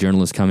all the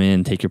journalists come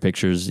in, take your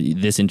pictures,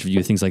 this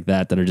interview, things like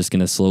that are just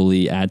going to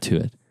slowly add to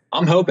it.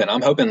 I'm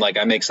hoping like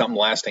I make something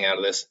lasting out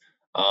of this.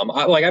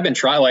 I've been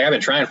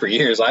trying for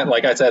years.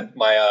 Like I said,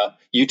 my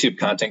YouTube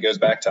content goes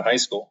back to high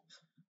school.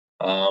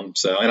 And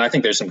I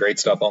think there's some great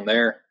stuff on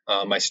there.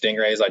 My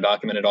stingrays, I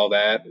documented all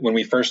that. When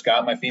we first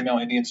got my female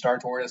Indian Star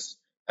Tortoise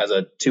as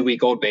a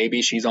 2-week-old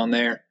baby, she's on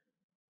there.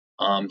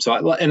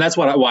 And that's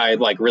why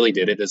I really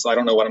did it is I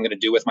don't know what I'm going to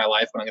do with my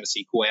life, but I'm going to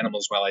see cool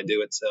animals while I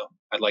do it. So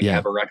I'd like to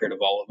have a record of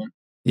all of them.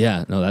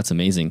 Yeah, no, that's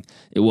amazing.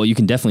 Well, you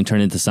can definitely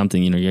turn it into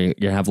something,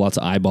 you have lots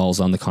of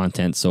eyeballs on the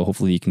content. So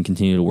hopefully you can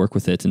continue to work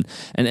with it. And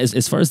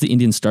as far as the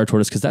Indian Star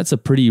Tortoise, because that's a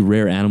pretty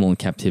rare animal in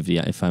captivity,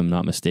 if I'm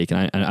not mistaken,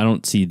 I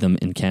don't see them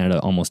in Canada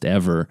almost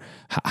ever.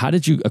 How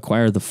did you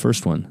acquire the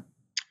first one?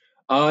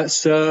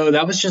 So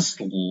that was just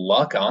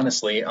luck,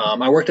 honestly.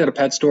 I worked at a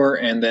pet store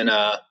and then,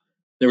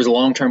 there was a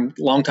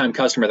long-time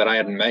customer that I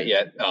hadn't met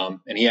yet.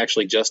 And he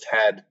actually just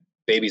had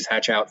babies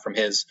hatch out from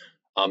his,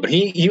 but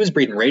he was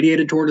breeding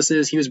radiated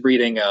tortoises. He was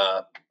breeding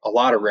a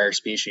lot of rare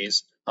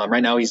species.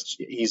 Right now he's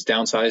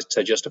downsized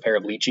to just a pair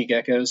of lychee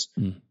geckos.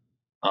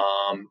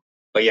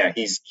 But yeah,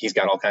 he's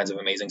got all kinds of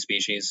amazing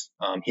species.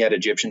 He had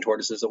Egyptian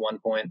tortoises at one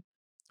point.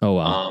 Oh,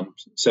 wow.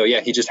 So yeah,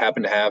 he just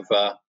happened to have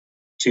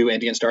 2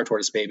 Indian Star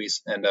Tortoise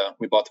babies, and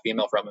we bought the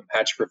female from him,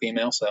 hatched for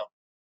female. So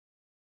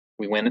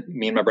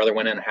me and my brother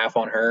went in half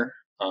on her.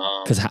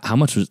 Because how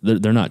much was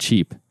they're not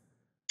cheap.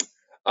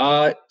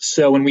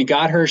 So when we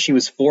got her, she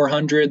was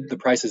 $400. The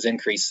price has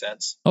increased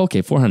since.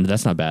 Okay, $400.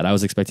 That's not bad. I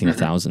was expecting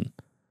 $1,000.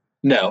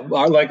 No,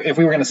 if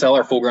we were going to sell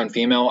our full-grown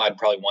female, I'd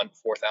probably want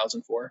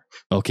 $4,000 for her.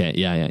 Okay,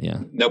 yeah.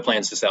 No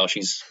plans to sell.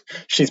 She's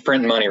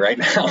printing money right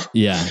now.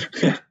 Yeah,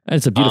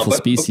 it's a beautiful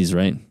species,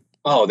 right?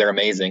 Oh, they're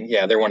amazing.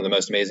 Yeah, they're one of the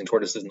most amazing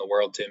tortoises in the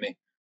world to me.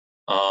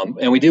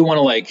 And we do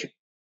want to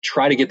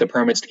try to get the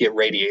permits to get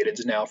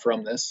radiateds now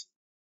from this.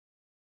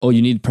 Oh,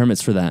 you need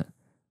permits for that?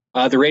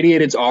 The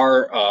radiateds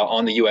are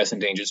on the U.S.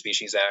 Endangered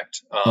Species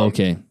Act.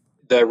 Okay.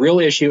 The real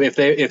issue,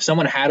 if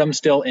someone had them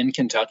still in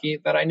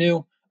Kentucky that I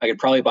knew, I could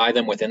probably buy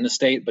them within the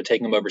state, but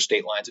taking them over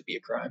state lines would be a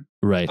crime.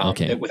 Right.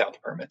 Okay. Without the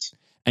permits.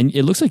 And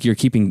it looks like you're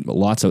keeping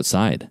lots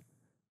outside.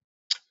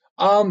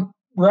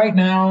 Right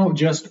now,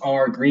 just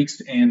our Greeks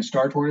and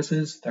star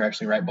tortoises. They're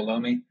actually right below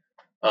me.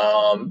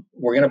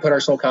 We're going to put our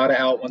sulcata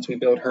out once we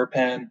build her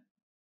pen.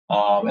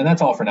 And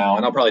that's all for now.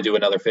 And I'll probably do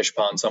another fish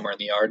pond somewhere in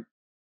the yard.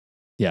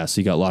 Yeah,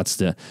 so you got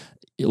lots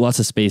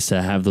of space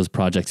to have those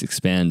projects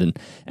expand.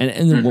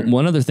 And then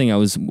one other thing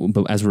as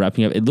we're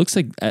wrapping up, it looks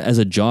like as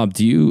a job,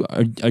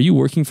 are you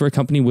working for a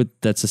company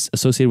that's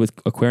associated with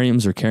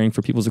aquariums or caring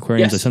for people's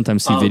aquariums? Yes. I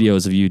sometimes see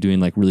videos of you doing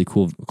really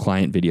cool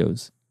client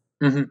videos.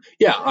 Mm-hmm.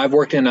 Yeah, I've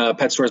worked in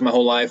pet stores my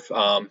whole life.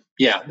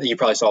 Yeah, you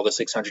probably saw the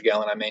 600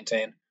 gallon I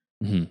maintain.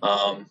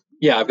 Mm-hmm.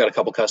 Yeah, I've got a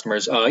couple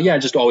customers.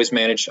 Just always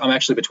managed. I'm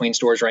actually between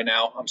stores right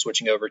now. I'm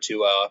switching over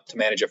to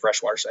manage a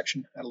freshwater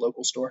section at a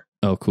local store.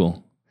 Oh,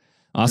 cool.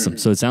 Awesome. Mm-hmm.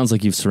 So it sounds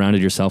like you've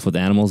surrounded yourself with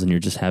animals and you're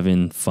just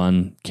having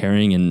fun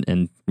caring and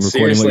recording.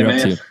 Seriously, what you're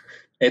man.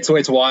 Up to.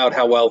 It's wild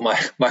how well my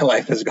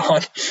life has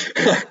gone.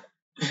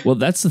 Well,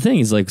 that's the thing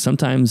is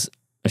sometimes,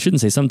 I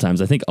shouldn't say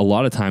sometimes, I think a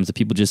lot of times that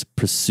people just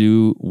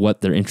pursue what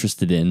they're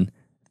interested in,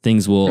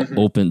 things will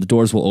open, the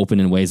doors will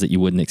open in ways that you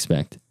wouldn't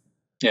expect.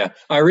 Yeah.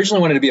 I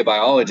originally wanted to be a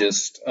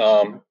biologist.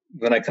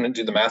 Then I couldn't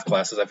do the math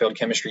classes. I failed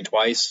chemistry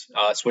twice,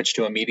 switched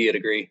to a media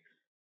degree.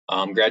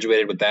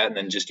 Graduated with that and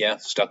then just,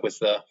 stuck with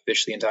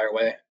fish the entire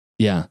way.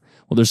 Yeah.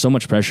 Well, there's so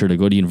much pressure to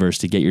go to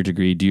university, get your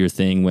degree, do your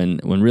thing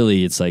when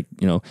really it's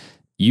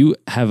you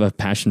have a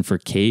passion for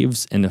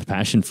caves and a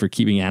passion for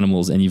keeping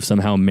animals, and you've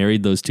somehow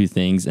married those two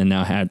things, and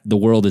now the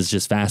world is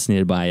just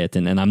fascinated by it.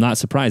 And I'm not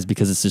surprised,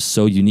 because it's just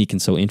so unique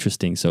and so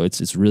interesting. So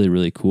it's really,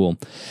 really cool.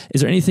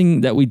 Is there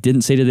anything that we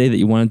didn't say today that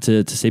you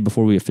wanted to say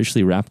before we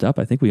officially wrapped up?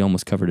 I think we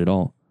almost covered it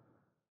all.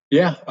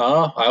 Yeah.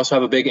 I also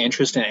have a big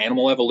interest in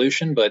animal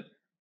evolution, but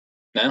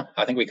no,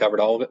 I think we covered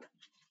all of it.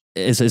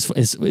 Is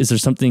there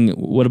something,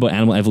 what about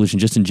animal evolution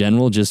just in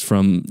general, just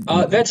from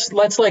that's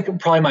like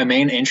probably my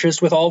main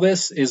interest with all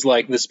this, is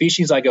like the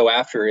species I go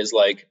after is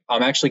like,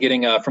 I'm actually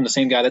getting from the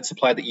same guy that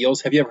supplied the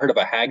eels. Have you ever heard of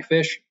a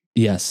hagfish?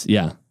 Yes.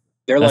 Yeah.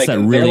 That's like that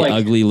really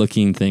ugly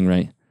looking thing,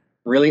 right?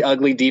 Really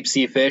ugly deep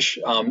sea fish.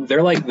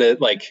 They're like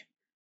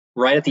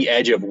right at the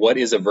edge of what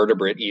is a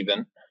vertebrate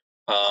even.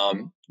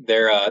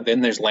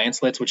 Then there's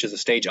lancelets, which is a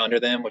stage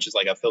under them, which is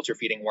like a filter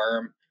feeding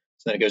worm.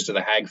 So then it goes to the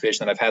hagfish.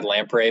 Then I've had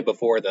lamprey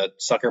before, the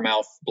sucker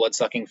mouth blood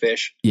sucking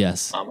fish.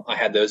 Yes. I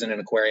had those in an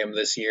aquarium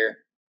this year.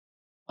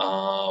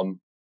 The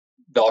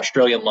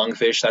Australian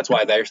lungfish, that's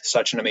why they're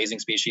such an amazing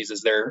species,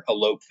 is they're a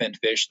lobe finned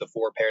fish, the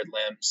 4 paired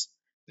limbs,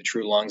 the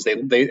true lungs.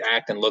 They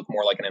act and look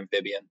more like an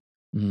amphibian.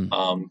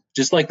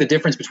 Just like the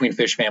difference between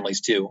fish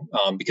families too.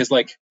 Because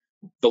like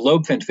the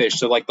lobe finned fish,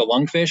 so like the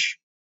lungfish,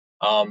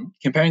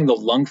 comparing the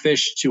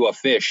lungfish to a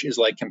fish is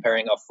like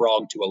comparing a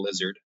frog to a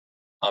lizard.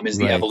 Is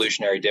the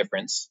evolutionary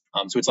difference.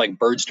 So it's like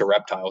birds to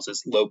reptiles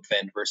is lobe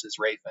finned versus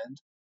ray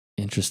finned.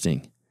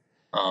 Interesting.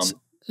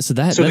 So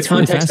the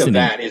context of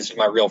that is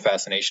my real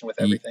fascination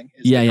with everything.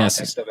 Is the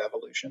context of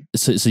evolution.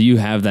 So you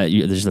have that.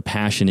 There's a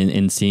passion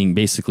in seeing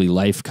basically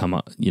life come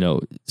up.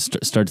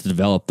 Start to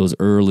develop those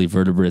early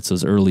vertebrates,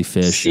 those early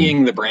fish.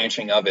 Seeing the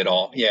branching of it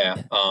all.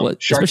 Yeah.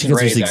 Sharks and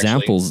rays, there's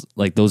examples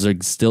like those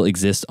still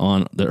exist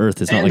on the earth.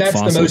 It's not like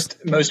fossils.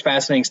 That's the most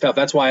fascinating stuff.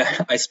 That's why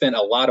I spent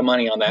a lot of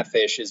money on that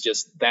fish. Is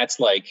just that's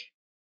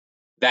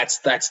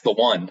the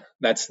one.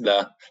 That's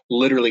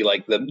literally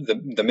like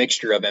the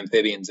mixture of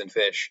amphibians and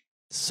fish.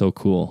 So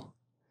cool.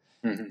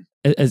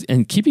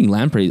 And keeping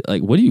lamprey,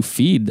 like, what do you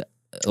feed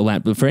a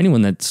lamprey? For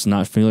anyone that's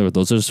not familiar with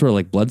those are sort of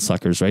like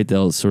bloodsuckers, right?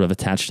 They'll sort of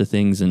attach to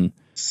things. And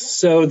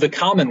so the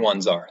common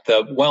ones are,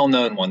 the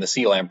well-known one, the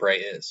sea lamprey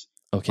is.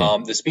 Okay.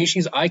 The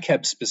species I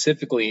kept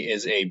specifically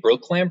is a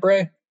brook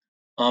lamprey.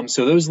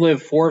 So those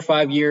live 4 or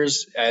 5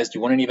 years, as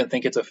you wouldn't even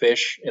think it's a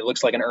fish. It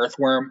looks like an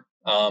earthworm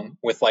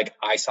with like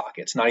eye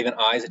sockets, not even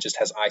eyes. It just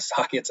has eye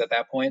sockets at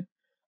that point.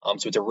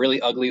 So it's a really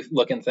ugly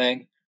looking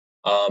thing.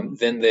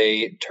 Then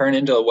they turn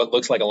into what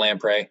looks like a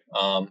lamprey.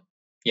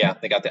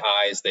 They got the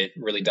eyes. They're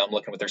really dumb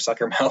looking with their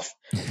sucker mouth.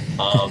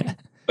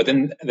 But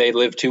then they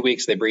live 2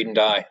 weeks. They breed and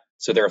die.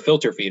 So they're a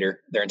filter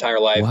feeder their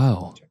entire life.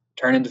 Wow.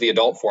 Turn into the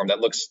adult form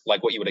that looks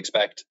like what you would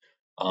expect.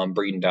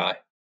 Breed and die.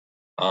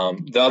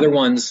 The other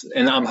ones,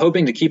 and I'm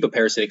hoping to keep a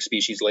parasitic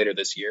species later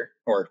this year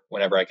or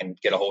whenever I can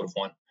get a hold of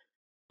one.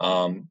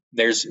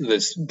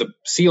 The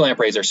sea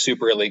lampreys are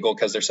super illegal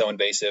because they're so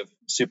invasive,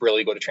 super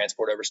illegal to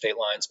transport over state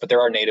lines. But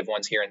there are native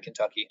ones here in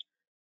Kentucky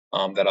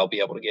that I'll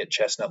be able to get.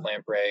 Chestnut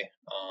lamprey,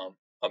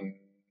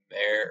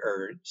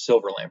 or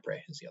silver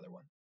lamprey is the other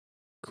one.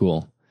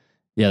 Cool.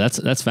 Yeah,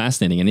 that's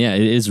fascinating. And yeah,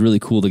 it is really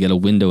cool to get a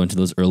window into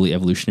those early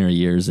evolutionary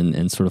years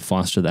and sort of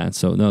foster that.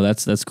 So no,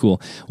 that's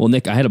cool. Well,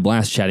 Nick, I had a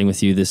blast chatting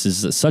with you. This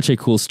is such a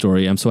cool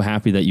story. I'm so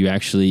happy that you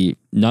actually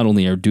not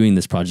only are doing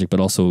this project, but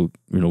also,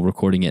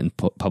 recording it and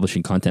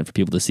publishing content for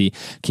people to see.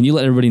 Can you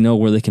let everybody know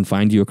where they can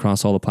find you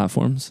across all the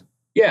platforms?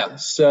 Yeah.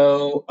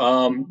 So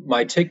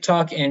my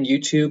TikTok and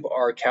YouTube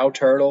are Cow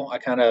Turtle.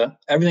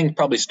 Everything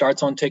probably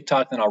starts on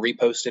TikTok, then I'll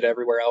repost it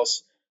everywhere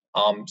else.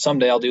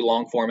 Someday I'll do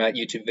long format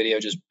YouTube video,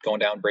 just going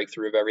down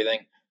breakthrough of everything.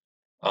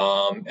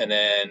 And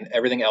then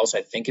everything else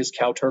I think is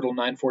Cow Turtle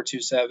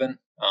 9427.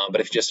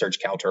 But if you just search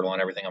Cow Turtle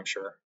on everything, I'm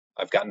sure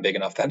I've gotten big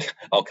enough that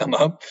I'll come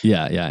up.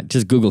 Yeah.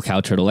 Just Google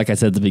Cow Turtle. Like I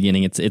said at the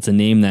beginning, it's a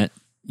name that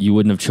you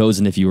wouldn't have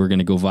chosen if you were going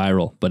to go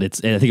viral, but I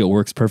think it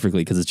works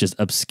perfectly because it's just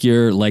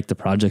obscure like the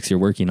projects you're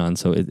working on.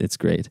 So it's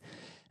great.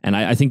 And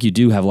I think you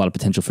do have a lot of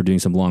potential for doing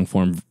some long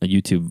form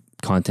YouTube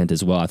content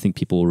as well. I think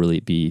people will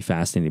really be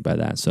fascinated by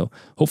that. So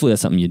hopefully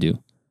that's something you do.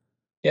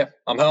 Yeah,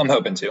 I'm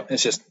hoping to.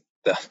 It's just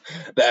the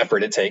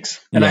effort it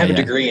takes. And I have a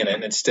degree in it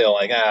and it's still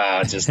like,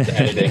 just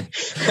editing.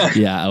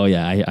 Yeah. Oh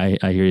yeah.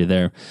 I hear you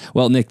there.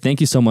 Well, Nick,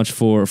 thank you so much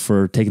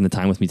for taking the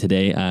time with me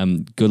today.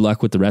 Good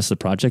luck with the rest of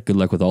the project. Good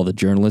luck with all the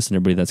journalists and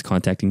everybody that's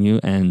contacting you.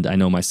 And I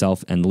know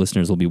myself and the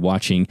listeners will be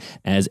watching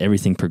as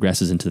everything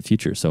progresses into the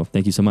future. So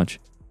thank you so much.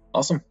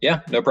 Awesome.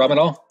 Yeah, no problem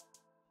at all.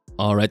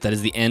 All right, that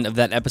is the end of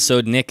that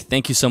episode. Nick,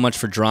 thank you so much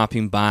for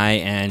dropping by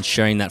and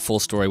sharing that full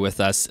story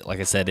with us. Like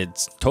I said,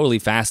 it's totally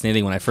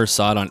fascinating. When I first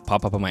saw it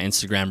pop up on my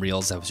Instagram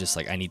reels, I was just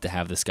like, I need to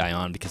have this guy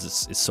on because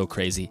it's so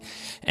crazy.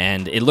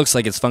 And it looks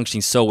like it's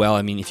functioning so well.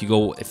 I mean,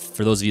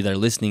 for those of you that are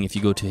listening, if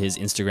you go to his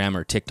Instagram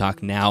or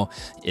TikTok now,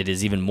 it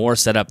is even more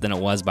set up than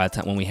it was by the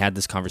time when we had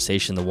this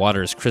conversation. The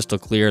water is crystal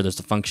clear. There's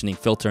a functioning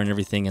filter and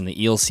everything, and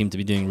the eels seem to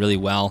be doing really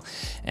well.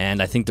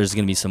 And I think there's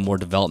going to be some more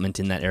development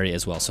in that area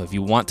as well. So if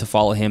you want to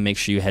follow him, make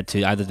sure you head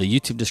to either the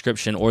YouTube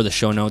description or the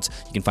show notes.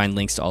 You can find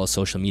links to all the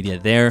social media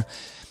there.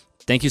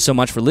 Thank you so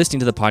much for listening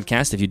to the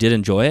podcast. If you did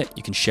enjoy it,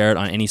 you can share it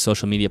on any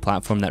social media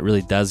platform. That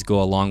really does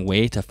go a long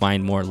way to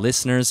find more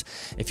listeners.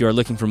 If you are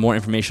looking for more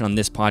information on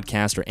this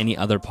podcast or any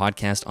other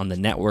podcast on the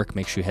network,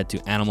 make sure you head to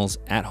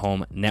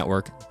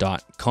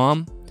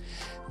animalsathomenetwork.com.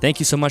 Thank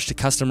you so much to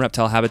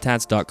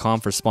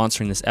CustomReptileHabitats.com for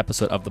sponsoring this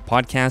episode of the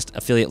podcast.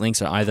 Affiliate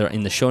links are either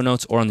in the show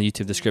notes or on the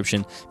YouTube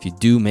description. If you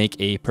do make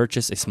a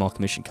purchase, a small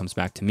commission comes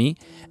back to me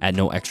at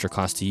no extra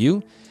cost to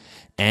you.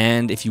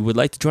 And if you would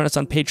like to join us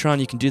on Patreon,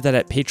 you can do that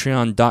at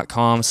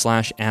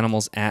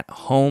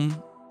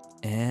patreon.com/animalsathome.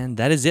 And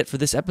that is it for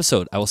this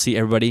episode. I will see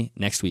everybody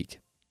next week.